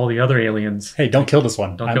tells all the other aliens, "Hey, don't kill this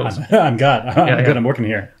one. Don't kill this one. I'm God. I'm good. I'm working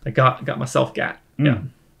here. I got myself gat." Yeah.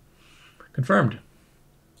 Confirmed.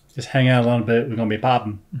 Just hang out a little bit. We're gonna be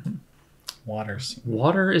popping. Waters.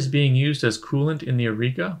 Water is being used as coolant in the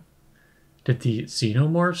Auriga. Did the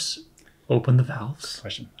xenomorphs open the valves?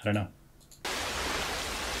 Question. I don't know.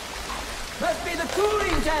 Must be the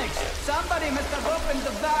cooling tanks. Somebody must have opened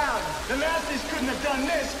the valve. The Nazis couldn't have done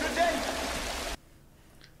this, could they?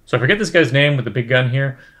 So I forget this guy's name with the big gun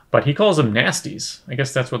here, but he calls them nasties. I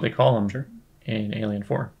guess that's what they call them in Alien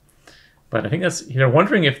 4. But I think they're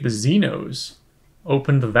wondering if the Xenos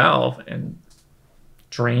opened the valve and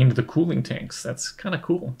drained the cooling tanks. That's kind of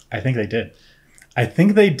cool. I think they did. I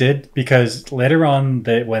think they did because later on,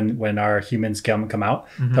 when our humans come out,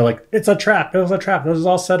 they're like, "It's a trap. It was a trap. This was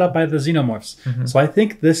all set up by the xenomorphs." So I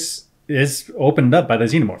think this is opened up by the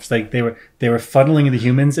xenomorphs. Like they were funneling the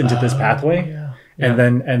humans into this pathway, and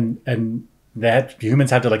then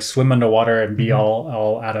humans had to like swim underwater and be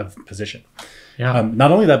all out of position. Yeah.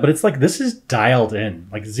 Not only that, but it's like this is dialed in.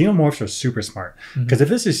 Like xenomorphs are super smart because if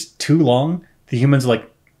this is too long, the humans are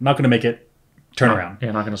like not going to make it turn around.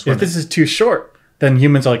 Yeah, not going to swim. If this is too short, then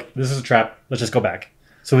humans are like, "This is a trap. Let's just go back."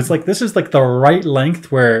 So it's like this is like the right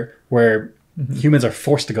length where humans are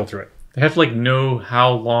forced to go through it. They have to like know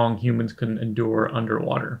how long humans can endure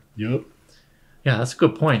underwater. Yep. Yeah, that's a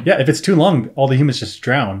good point. Yeah, if it's too long, all the humans just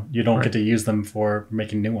drown. You don't get to use them for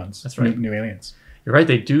making new ones. That's right. New aliens. You're right.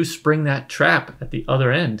 They do spring that trap at the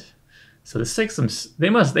other end. So this takes them.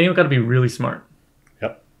 They've got to be really smart.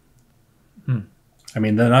 Yep. I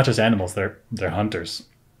mean, they're not just animals. They're hunters.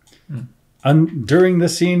 During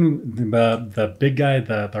this scene, the big guy,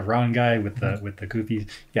 the round guy with the goofy,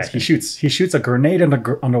 he shoots a grenade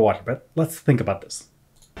underwater. But let's think about this.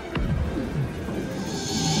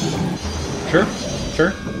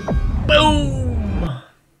 Sure. Boom.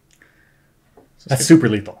 That's super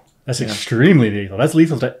lethal. That's extremely lethal. That's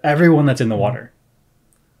lethal to everyone that's in the water.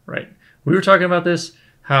 Right. We were talking about this,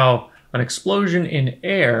 how an explosion in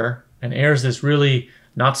air, and air is this really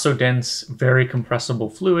not so dense, very compressible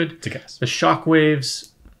fluid. It's a gas. The shock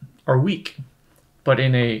waves are weak, but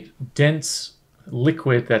in a dense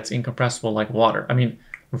liquid that's incompressible like water, I mean,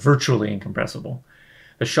 virtually incompressible,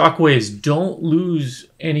 the shock waves don't lose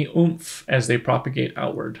any oomph as they propagate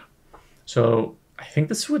outward. So I think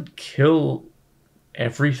this would kill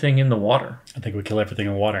everything in the water. I think it would kill everything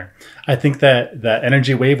in water. I think that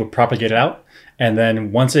energy wave would propagate out, and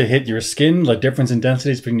then once it hit your skin, the difference in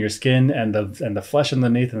densities between your skin and the flesh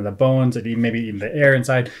underneath and the bones and maybe even the air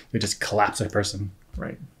inside, it would just collapse a person.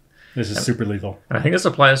 Right. This is super lethal. And I think this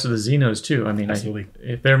applies to the Xenos too. I mean, absolutely.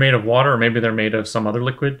 If they're made of water or maybe they're made of some other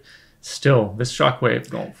liquid, still, this shockwave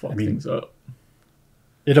don't fuck things up.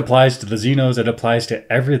 It applies to the Xenos. It applies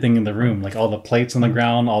to everything in the room, like all the plates on the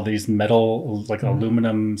ground, all these metal, like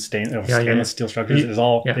aluminum stainless steel structures.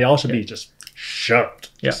 They all should be just shoved.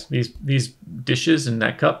 Yeah, these dishes in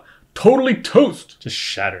that cup, totally toast. Just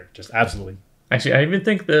shattered. Just absolutely. Actually, I even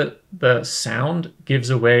think the sound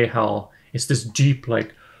gives away how it's this deep,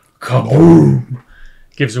 like, kaboom,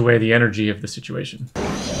 gives away the energy of the situation.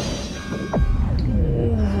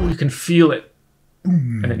 Ooh, you can feel it.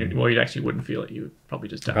 And then, you actually wouldn't feel it. You would probably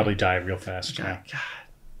just die. Probably die real fast. God.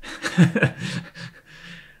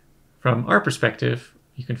 From our perspective,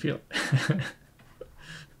 you can feel it.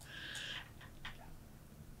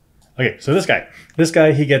 Okay, so this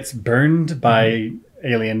guy, he gets burned by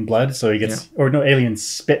alien blood. So he gets, alien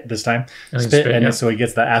spit this time. So he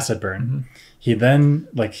gets the acid burn. He then,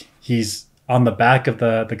 he's on the back of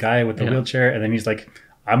the guy with the wheelchair, and then he's like,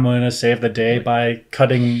 I'm going to save the day by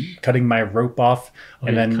cutting my rope off.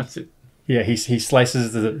 And then cuts it. Yeah, he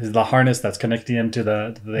slices the harness that's connecting him to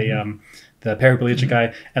the paraplegic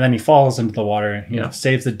guy, and then he falls into the water.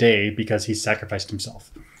 Saves the day because he sacrificed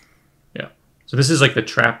himself. Yeah. So this is like the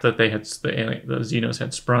trap that the Xenos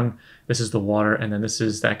had sprung. This is the water, and then this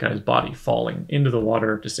is that guy's body falling into the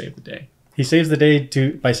water to save the day. He saves the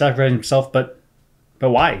day by sacrificing himself, but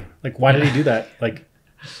why? Like, why did he do that? Like,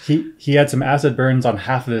 he had some acid burns on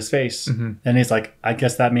half of his face, and he's like, I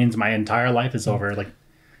guess that means my entire life is over. Like,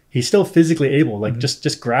 he's still physically able. Like,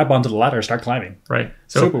 just grab onto the ladder and start climbing. Right.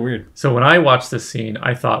 Super weird. So when I watched this scene,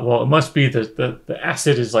 I thought, well, it must be the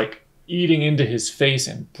acid is like eating into his face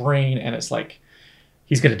and brain, and it's like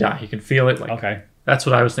he's gonna die. He can feel it. Like, okay, that's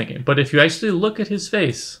what I was thinking. But if you actually look at his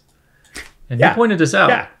face, and you pointed this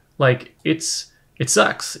out, like it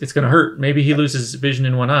sucks. It's gonna hurt. Maybe he loses vision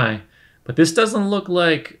in one eye. But this doesn't look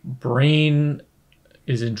like brain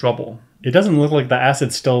is in trouble. It doesn't look like the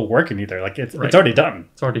acid's still working either. Like it's already done.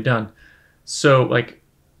 It's already done. So like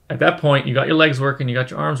at that point, you got your legs working, you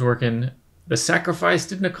got your arms working. The sacrifice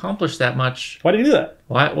didn't accomplish that much. Why did he do that?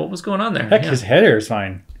 What was going on there? Heck, his hair is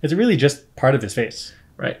fine. It's really just part of his face.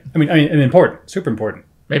 Right. I mean, important, super important.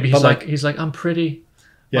 Maybe he's like, I'm pretty.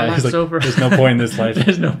 Yeah, he's like, over. There's no point in this life.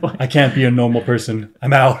 There's no point. I can't be a normal person.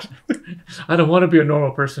 I'm out. I don't want to be a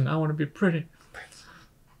normal person. I want to be pretty.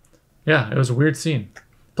 Yeah, it was a weird scene.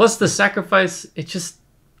 Plus the sacrifice,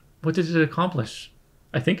 what did it accomplish?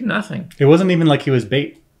 I think nothing. It wasn't even like he was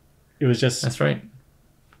bait. It was just... That's right.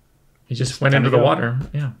 He just went into the water.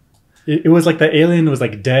 Yeah. It was like the alien was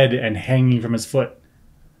like dead and hanging from his foot.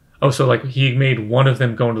 Oh, so like he made one of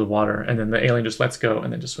them go into the water, and then the alien just lets go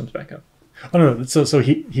and then just swims back up. Oh no! So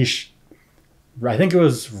he I think it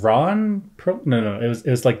was Ron. No, it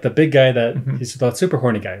was like the big guy that he's the super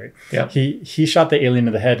horny guy, right? Yeah. He shot the alien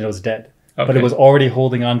in the head and it was dead, okay. But it was already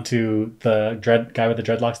holding on to the guy with the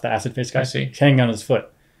dreadlocks, the acid face guy. I see. Hanging on his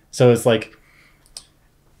foot. So it's like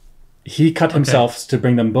he cut himself to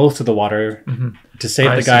bring them both to the water to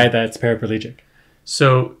save the guy that's paraplegic.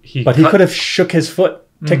 So he could have shook his foot.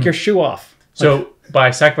 Take your shoe off. So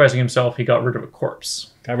by sacrificing himself, he got rid of a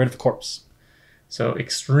corpse. Got rid of the corpse. So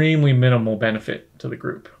extremely minimal benefit to the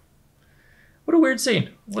group. What a weird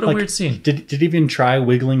scene. What a weird scene. Did he even try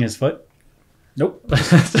wiggling his foot? Nope.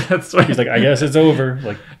 That's why He's like, I guess it's over.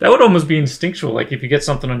 Like that would almost be instinctual. Like if you get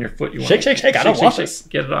something on your foot, you want shake, shake, shake. I don't want this.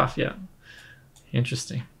 Get it off. Yeah.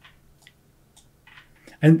 Interesting.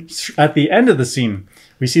 And at the end of the scene,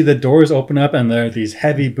 we see the doors open up, and there are these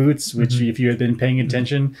heavy boots, which, if you had been paying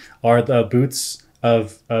attention, are the boots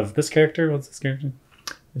of this character. What's this character?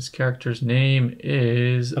 This character's name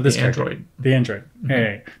is the android. The android.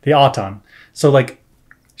 Hey, the Auton. So like.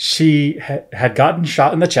 She had gotten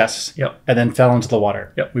shot in the chest, and then fell into the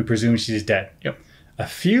water. We presume she's dead. A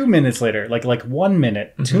few minutes later, like 1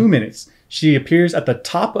 minute, 2 minutes, she appears at the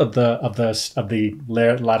top of the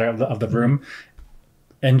ladder of the room,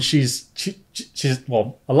 and she's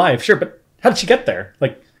well alive, sure, but how did she get there?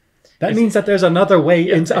 Like that means that there's another way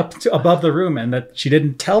into up to above the room, and that she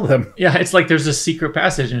didn't tell them. Yeah, it's like there's a secret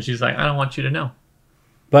passage, and she's like, I don't want you to know.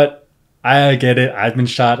 But I get it. I've been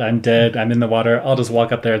shot. I'm dead. I'm in the water. I'll just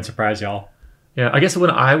walk up there and surprise y'all. Yeah, I guess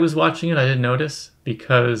when I was watching it, I didn't notice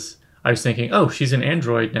because I was thinking, oh, she's an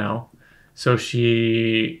android now. So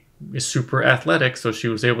she is super athletic. So she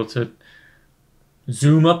was able to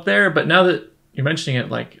zoom up there. But now that you're mentioning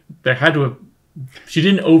it, like there had to have, she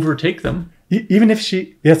didn't overtake them. Even if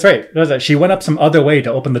she, that's right. She went up some other way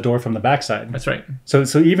to open the door from the backside. That's right.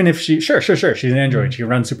 So even if she, sure. She's an android. She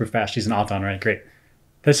runs super fast. She's an Auton, right? Great.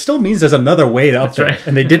 That still means there's another way up there. Right.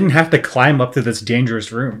 And they didn't have to climb up to this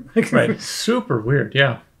dangerous room. Right. Super weird.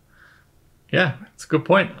 Yeah. Yeah. That's a good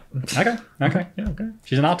point. Okay. Yeah, okay.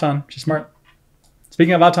 She's an Auton. She's smart.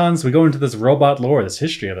 Speaking of Autons, we go into this robot lore, this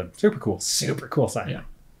history of them. Super cool side. Yeah.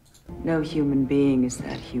 No human being is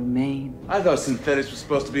that humane. I thought synthetics were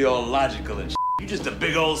supposed to be all logical and You're just a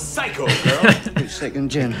big old psycho, girl. You're second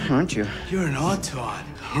gen, aren't you? You're an Auton.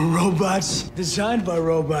 Robots designed by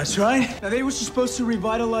robots, right? Now, they were supposed to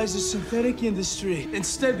revitalize the synthetic industry.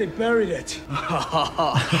 Instead, they buried it.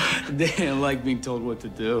 They didn't like being told what to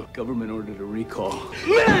do. Government ordered a recall.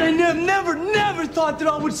 Man, I never thought that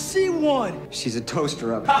I would see one. She's a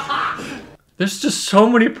toaster oven. There's just so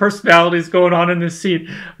many personalities going on in this scene.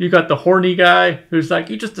 You got the horny guy who's like,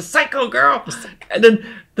 "You're just a psycho girl," and then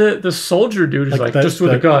the soldier dude is like just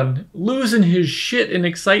with a gun, losing his shit in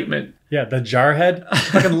excitement. Yeah, the jarhead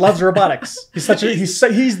fucking loves robotics. He's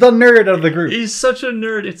the nerd of the group. He's such a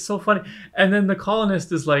nerd. It's so funny. And then the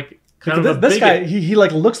colonist is like kind of this guy. He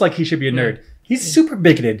like looks like he should be a nerd. He's super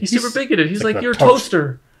bigoted. He's super bigoted. He's like, "You're a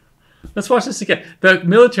toaster." Let's watch this again. The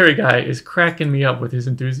military guy is cracking me up with his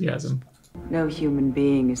enthusiasm. No human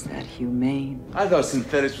being is that humane. I thought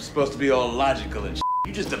synthetics were supposed to be all logical and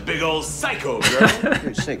You're just a big old psycho, girl.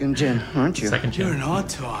 You're second gen, aren't you? Second gen. You're an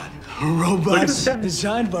Auton. Robots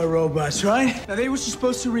designed by robots, right? Now, they were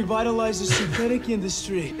supposed to revitalize the synthetic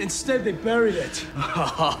industry. Instead, they buried it.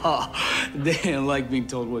 They didn't like being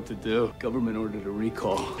told what to do. Government ordered a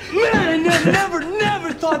recall. Man, I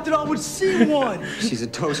never thought that I would see one. She's a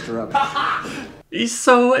toaster oven. He's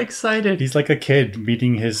so excited. He's like a kid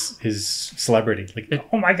meeting his celebrity. Like,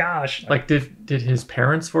 oh my gosh! Like, did his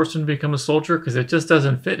parents force him to become a soldier? Because it just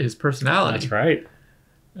doesn't fit his personality. That's right.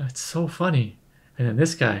 It's so funny. And then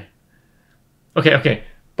this guy. Okay.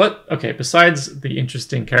 Besides the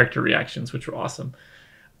interesting character reactions, which were awesome,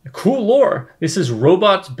 cool lore. This is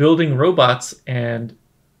robots building robots, and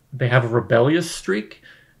they have a rebellious streak,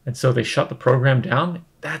 and so they shut the program down.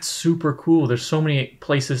 That's super cool. There's so many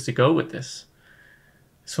places to go with this.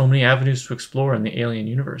 So many avenues to explore in the alien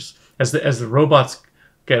universe. As the robots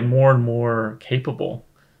get more and more capable,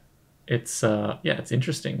 it's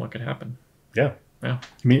interesting what could happen. Yeah. I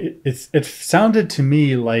mean, it sounded to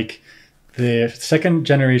me like the second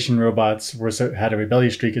generation robots had a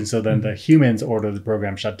rebellious streak, and so then the humans ordered the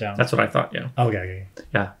program shut down. That's what I thought. Yeah. Okay.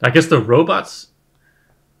 Yeah, I guess the robots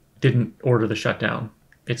didn't order the shutdown.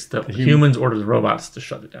 It's the humans ordered the robots to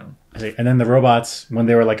shut it down. And then the robots, when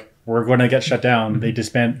they were like, "We're going to get shut down," they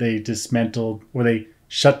dismantled, or they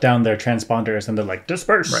shut down their transponders, and they're like,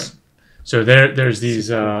 "Disperse!" Right. So there's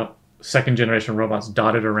these second generation robots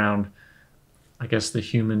dotted around, I guess, the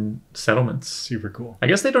human settlements. Super cool. I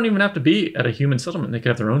guess they don't even have to be at a human settlement. They could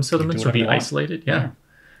have their own settlements or be isolated. Yeah.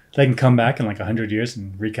 They can come back in like 100 years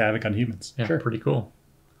and wreak havoc on humans. Yeah, pretty cool.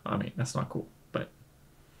 I mean, that's not cool, but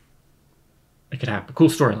it could happen. Cool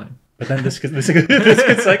storyline. But then this could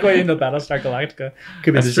segue into Battlestar Galactica.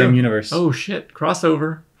 Could be the same universe. Oh shit!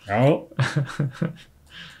 Crossover. Oh.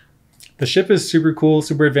 The ship is super cool,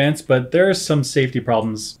 super advanced, but there are some safety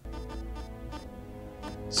problems.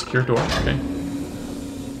 Secure door.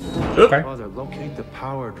 Okay. Father, locate the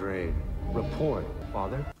power drain. Report,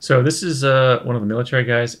 Father. So this is one of the military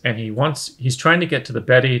guys, and he's trying to get to the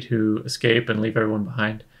Betty to escape and leave everyone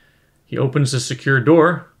behind. He opens the secure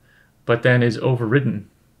door, but then is overridden.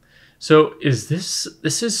 So is this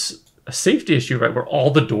is a safety issue, right? Where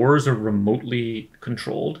all the doors are remotely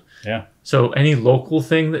controlled. Yeah. So any local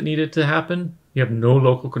thing that needed to happen, you have no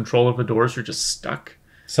local control of the doors. You're just stuck.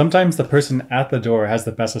 Sometimes the person at the door has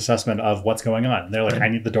the best assessment of what's going on. They're like, I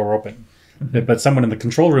need the door open. But someone in the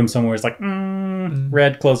control room somewhere is like,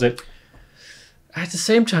 red, close it. At the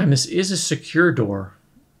same time, this is a secure door.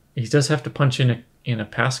 He does have to punch in a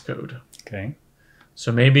passcode. Okay.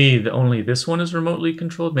 So maybe only this one is remotely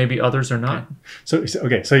controlled. Maybe others are not. So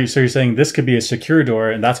you're saying this could be a secure door,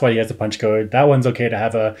 and that's why he has the punch code. That one's okay to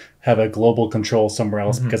have a global control somewhere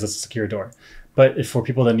else because it's a secure door. But if for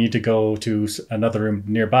people that need to go to another room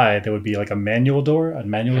nearby, there would be like a manual door,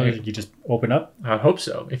 door you just open up. I'd hope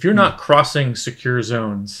so. If you're not crossing secure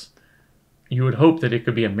zones, you would hope that it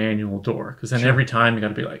could be a manual door, because then every time you got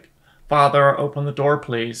to be like, "Father, open the door,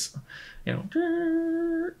 please." You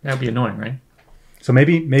know, that'd be annoying, right? So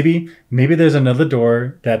maybe there's another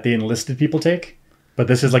door that the enlisted people take, but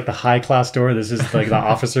this is like the high class door. This is like the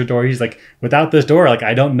officer door. He's like, without this door, like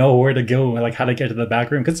I don't know where to go, like how to get to the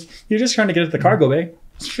back room, because you're just trying to get to the cargo bay.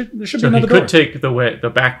 There should be another door. He could take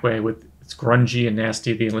the back way with it's grungy and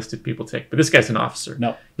nasty. The enlisted people take, but this guy's an officer.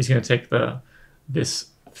 No, he's going to take this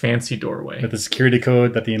fancy doorway with the security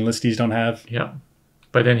code that the enlistees don't have. Yeah,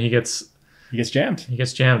 but then he gets jammed. He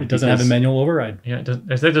gets jammed. It doesn't have a manual override. Yeah,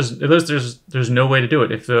 there's no way to do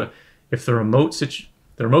it. If the remote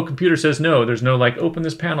computer says no, there's no like open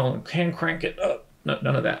this panel and can crank it up. No,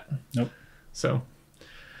 none of that. Nope. So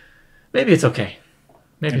maybe it's okay.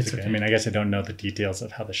 Maybe it's okay. I mean, I guess I don't know the details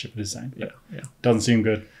of how the ship is designed. Yeah. Doesn't seem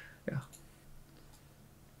good. Yeah.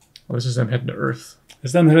 Well, this is them heading to Earth.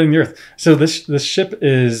 It's them hitting the Earth. So this ship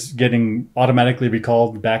is getting automatically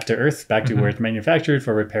recalled back to Earth, back to where it's manufactured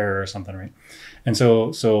for repair or something, right? And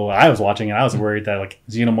so I was watching and I was worried that like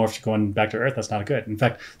xenomorphs going back to Earth, that's not good. In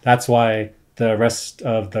fact, that's why the rest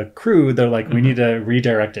of the crew, they're like, we need to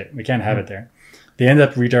redirect it. We can't have it there. They end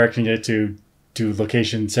up redirecting it to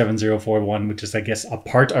location 7041, which is, I guess, a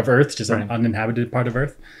part of Earth, just an uninhabited part of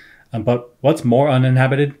Earth. But what's more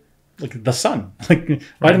uninhabited? Like the sun. Like,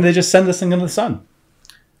 why didn't they just send this thing into the sun?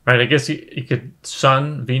 Right, I guess you could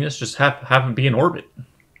Venus, just have it be in orbit.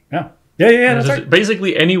 Yeah. Yeah, that's right.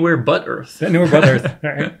 Basically anywhere but Earth. Anywhere but Earth.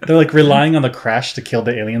 Right. They're like relying on the crash to kill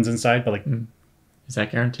the aliens inside, but like, is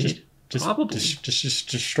that guaranteed? Probably. Just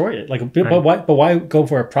destroy it. Like, but why go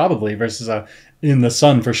for it probably versus in the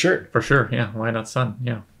sun for sure? For sure, yeah. Why not sun?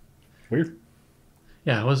 Yeah. Weird.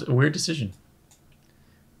 Yeah, it was a weird decision.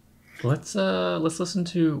 Let's listen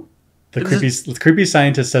to. The creepy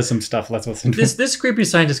scientist says some stuff. Let's listen to this creepy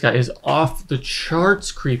scientist guy is off the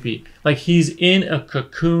charts creepy. Like he's in a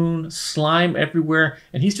cocoon, slime everywhere,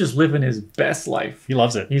 and he's just living his best life. He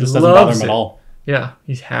loves it. It just doesn't bother him at all. Yeah,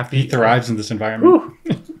 he's happy. He thrives in this environment.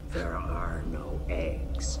 There are no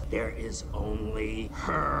eggs. There is only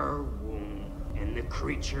her womb and the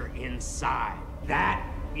creature inside. That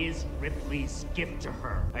is Ripley's gift to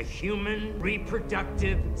her. A human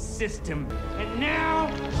reproductive system. And now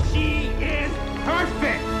she is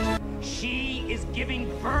perfect. She is giving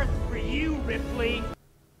birth for you, Ripley.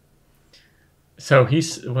 So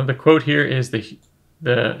the quote here is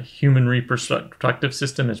the human reproductive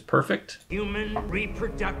system is perfect. Human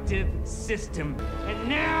reproductive system. And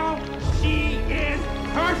now she is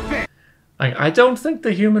perfect. I don't think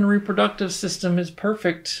the human reproductive system is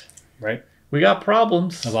perfect. Right. We got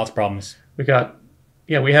problems. There's lots of problems. We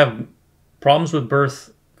have problems with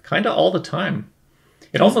birth kind of all the time.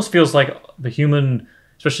 It almost feels like the human,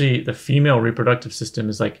 especially the female reproductive system,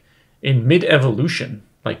 is like in mid-evolution.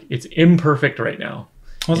 Like it's imperfect right now.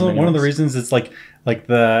 Also, one of the reasons it's like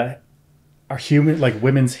our human, like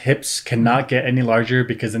women's hips cannot get any larger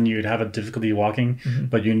because then you'd have a difficulty walking.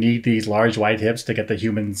 But you need these large wide hips to get the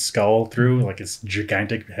human skull through, like its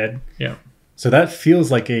gigantic head. Yeah. So that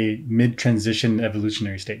feels like a mid-transition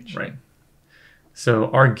evolutionary stage. Right.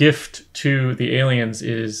 So our gift to the aliens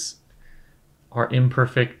is our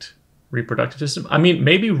imperfect reproductive system. I mean,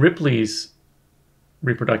 maybe Ripley's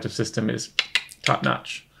reproductive system is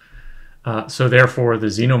top-notch. So therefore, the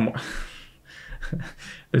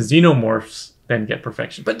xenomorphs then get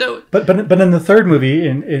perfection. But no. But in the third movie,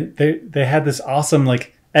 they had this awesome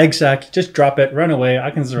like egg sac. Just drop it, run away.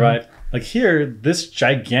 I can survive. Like here, this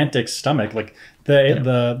gigantic stomach, like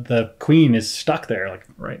the queen is stuck there. Like,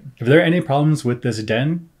 right. If there are any problems with this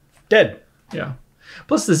den, dead. Yeah.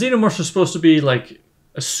 Plus, the xenomorphs are supposed to be like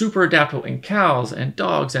a super adaptable in cows and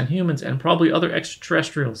dogs and humans and probably other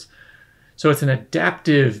extraterrestrials. So it's an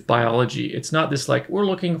adaptive biology. It's not this like we're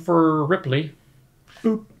looking for Ripley.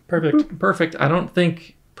 Boop. Perfect. Boop, perfect. I don't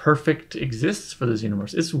think perfect exists for the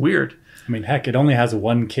xenomorphs. It's weird. I mean, heck, it only has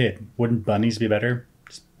one kid. Wouldn't bunnies be better?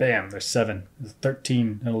 Just bam, there's 7. There's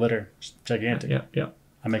 13 in a litter. It's gigantic. Yeah.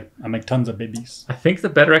 I make tons of babies. I think the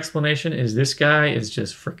better explanation is this guy is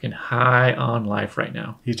just freaking high on life right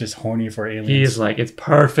now. He's just horny for aliens. He is like, it's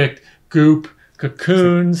perfect. Goop,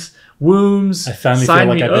 cocoons, wombs. I finally feel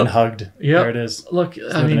like I've been hugged. Yeah, There it is. Look, He's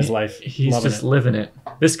living his life. He's Loving just it. living it.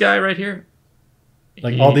 This guy right here.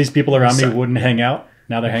 Like all these people around me wouldn't hang out.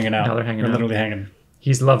 Now they're hanging out. Now they're hanging out. literally hanging.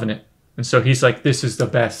 He's loving it. And so he's like, this is the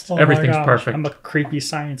best. Oh Everything's my gosh, perfect. I'm a creepy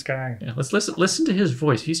science guy. Yeah, let's listen to his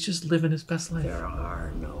voice. He's just living his best life. There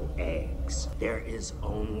are no eggs. There is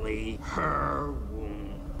only her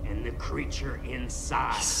womb and the creature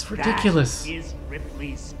inside. This is ridiculous. That is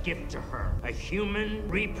Ripley's gift to her. A human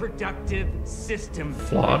reproductive system.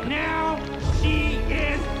 Flawed. Now she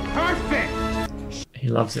is perfect. He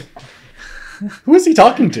loves it. Who is he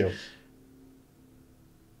talking to?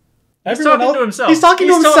 He's Everyone talking else- to himself. He's talking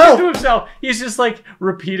to himself. He's just like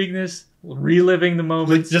repeating this, reliving the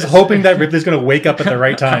moment. Just hoping that Ripley's going to wake up at the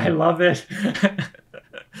right time. I love it.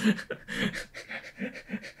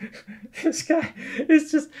 This guy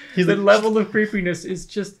is just the level of creepiness is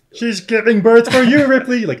just. She's giving birth for you,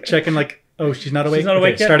 Ripley. Like checking, like, oh, she's not awake. She's not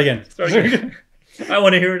awake Okay, yet. start again. Start again. I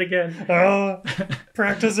want to hear it again. Oh,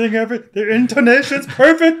 practicing the intonation's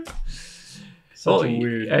perfect. Such a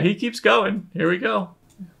weird. Yeah, he keeps going. Here we go.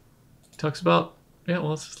 Talks about. Yeah, well,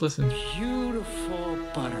 let's just listen. Beautiful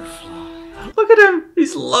butterfly. Look at him.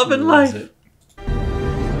 He's loving life. It.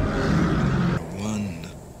 One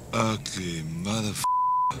ugly motherfucker.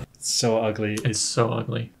 It's so ugly. It's so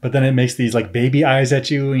ugly. But then it makes these like baby eyes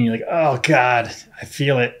at you, and you're like, oh god, I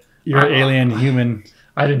feel it. You're an alien human.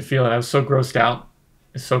 I didn't feel it. I was so grossed out.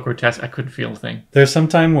 It's so grotesque. I couldn't feel a thing. There's some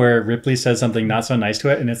time where Ripley says something not so nice to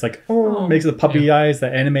it, and it's like, oh, makes the puppy eyes, the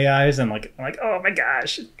anime eyes, and like, I'm like, oh my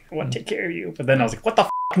gosh, I want to take care of you. But then I was like, what the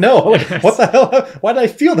no? Like, what the hell? Why did I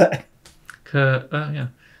feel that? Yeah.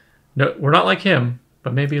 No, we're not like him,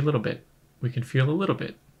 but maybe a little bit. We can feel a little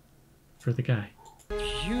bit for the guy.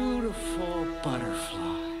 Beautiful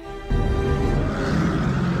butterfly.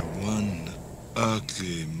 One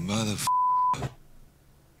ugly motherfucker.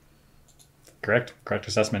 Correct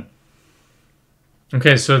assessment.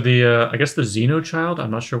 Okay, so I guess the Xenochild,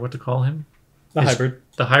 I'm not sure what to call him. The hybrid.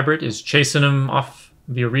 The hybrid is chasing him off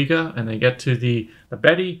the Auriga, and they get to the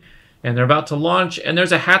Betty, and they're about to launch, and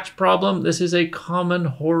there's a hatch problem. This is a common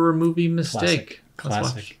horror movie mistake.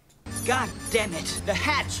 Classic. God damn it. The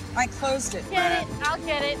hatch. I closed it. Get it. I'll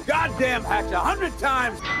get it. Goddamn hatch 100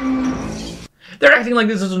 times. They're acting like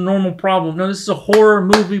this is a normal problem. No, this is a horror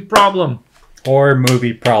movie problem. Horror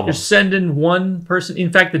movie problem. You're sending one person,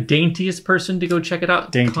 in fact, the daintiest person to go check it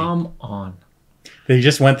out. Dainty. Come on. They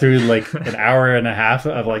just went through like an hour and a half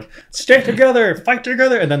of like, stay together, fight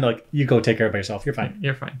together, and then they're like, you go take care of yourself. You're fine.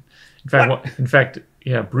 You're fine. In fact,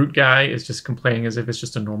 yeah, Brute Guy is just complaining as if it's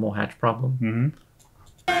just a normal hatch problem. Mm-hmm.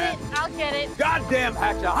 I'll get it. Goddamn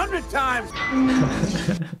hatch 100 times.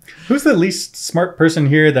 Who's the least smart person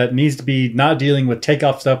here that needs to be not dealing with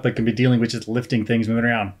takeoff stuff, but can be dealing with just lifting things, moving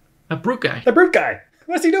around? A Brute Guy. The Brute Guy.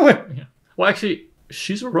 What's he doing? Yeah. Well, actually,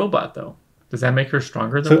 she's a robot, though. Does that make her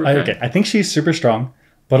stronger than So, Brute Guy? okay, I think she's super strong,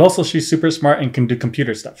 but also she's super smart and can do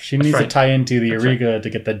computer stuff. She needs to right. tie into the That's Auriga to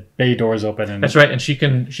get the bay doors open. And That's right, and she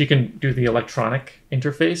can do the electronic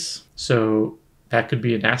interface, so that could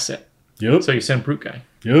be an asset. Yep. So you send Brute Guy.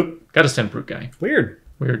 Yep. Got to send Brute Guy. Weird.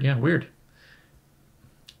 Yeah, weird.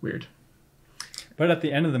 But at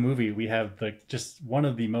the end of the movie, we have just one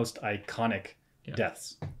of the most iconic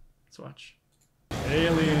deaths. Let's watch.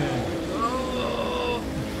 Alien.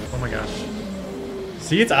 Oh my gosh.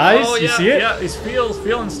 See its eyes? Oh, you yeah, see it? Yeah, he's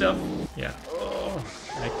feeling stuff. Yeah.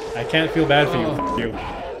 I can't feel bad for you. F you.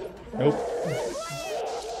 Nope.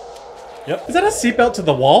 Yep. Is that a seatbelt to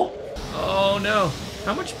the wall? Oh no.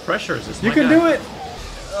 How much pressure is this? You can do it.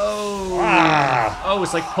 Oh. Ah. Oh,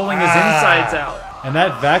 it's like pulling his insides out. And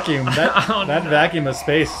that vacuum, that Oh, that no. vacuum of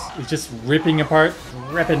space is just ripping apart,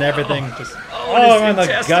 ripping everything. Just and his man,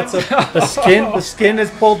 the guts of intestines. the skin is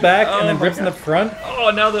pulled back Oh and then my rips in the God. front.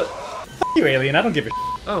 Oh, now the. F you, alien! I don't give a.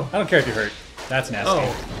 Oh. I don't care if you're hurt. That's nasty.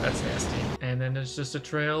 Oh, that's nasty. And then there's just a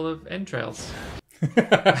trail of entrails.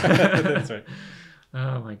 That's right.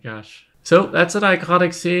 Oh my gosh. So that's an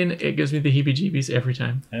iconic scene. It gives me the heebie-jeebies every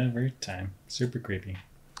time. Every time. Super creepy.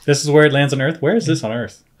 This is where it lands on Earth. Where is this on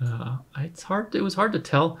Earth? It was hard to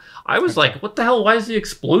tell. I was like, what the hell? Why is the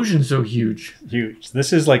explosion so huge? Huge.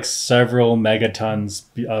 This is like several megatons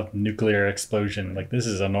of nuclear explosion. Like this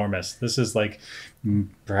is enormous. This is like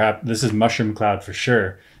perhaps this is mushroom cloud for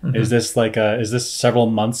sure. Mhm. Is this several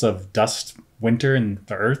months of dust winter in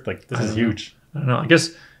the Earth? Like this is huge. I don't know. I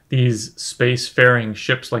guess these space-faring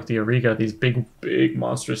ships like the Auriga, these big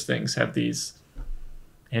monstrous things, have these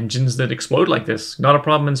engines that explode like this. Not a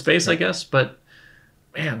problem in space, I guess, but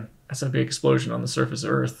man, that's a big explosion on the surface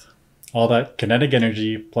of Earth. All that kinetic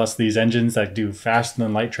energy plus these engines that do faster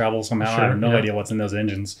than light travel somehow. Sure, I have no yeah. idea what's in those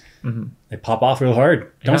engines. Mm-hmm. They pop off real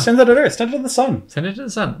hard. Don't Yeah. send it at Earth. Send it to the sun. Send it to the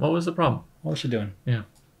sun. What was the problem? What was she doing? Yeah.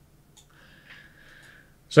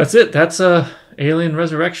 So that's it. That's Alien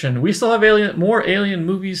Resurrection. We still have more Alien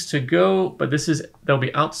movies to go, but they'll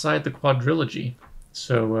be outside the quadrilogy.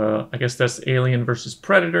 So I guess that's Alien versus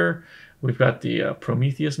Predator. We've got the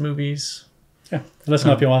Prometheus movies. Yeah, let us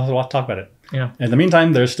know if you want to talk about it. Yeah. In the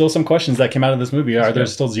meantime, there's still some questions that came out of this movie. Are there good.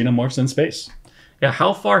 still xenomorphs in space? Yeah,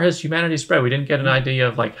 how far has humanity spread? We didn't get an idea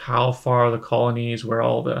of like how far the colonies, where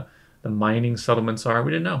all the mining settlements are.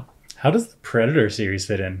 We didn't know. How does the Predator series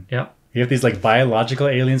fit in? Yeah. You have these like biological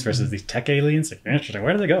aliens versus these tech aliens. Like, interesting.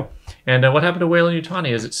 Where do they go? And what happened to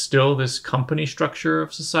Weyland-Yutani? Is it still this company structure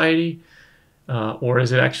of society? Or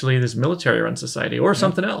is it actually this military-run society? Or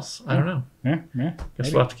something else? I don't know. Yeah. Guess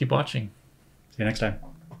Maybe. we'll have to keep watching. See you next time.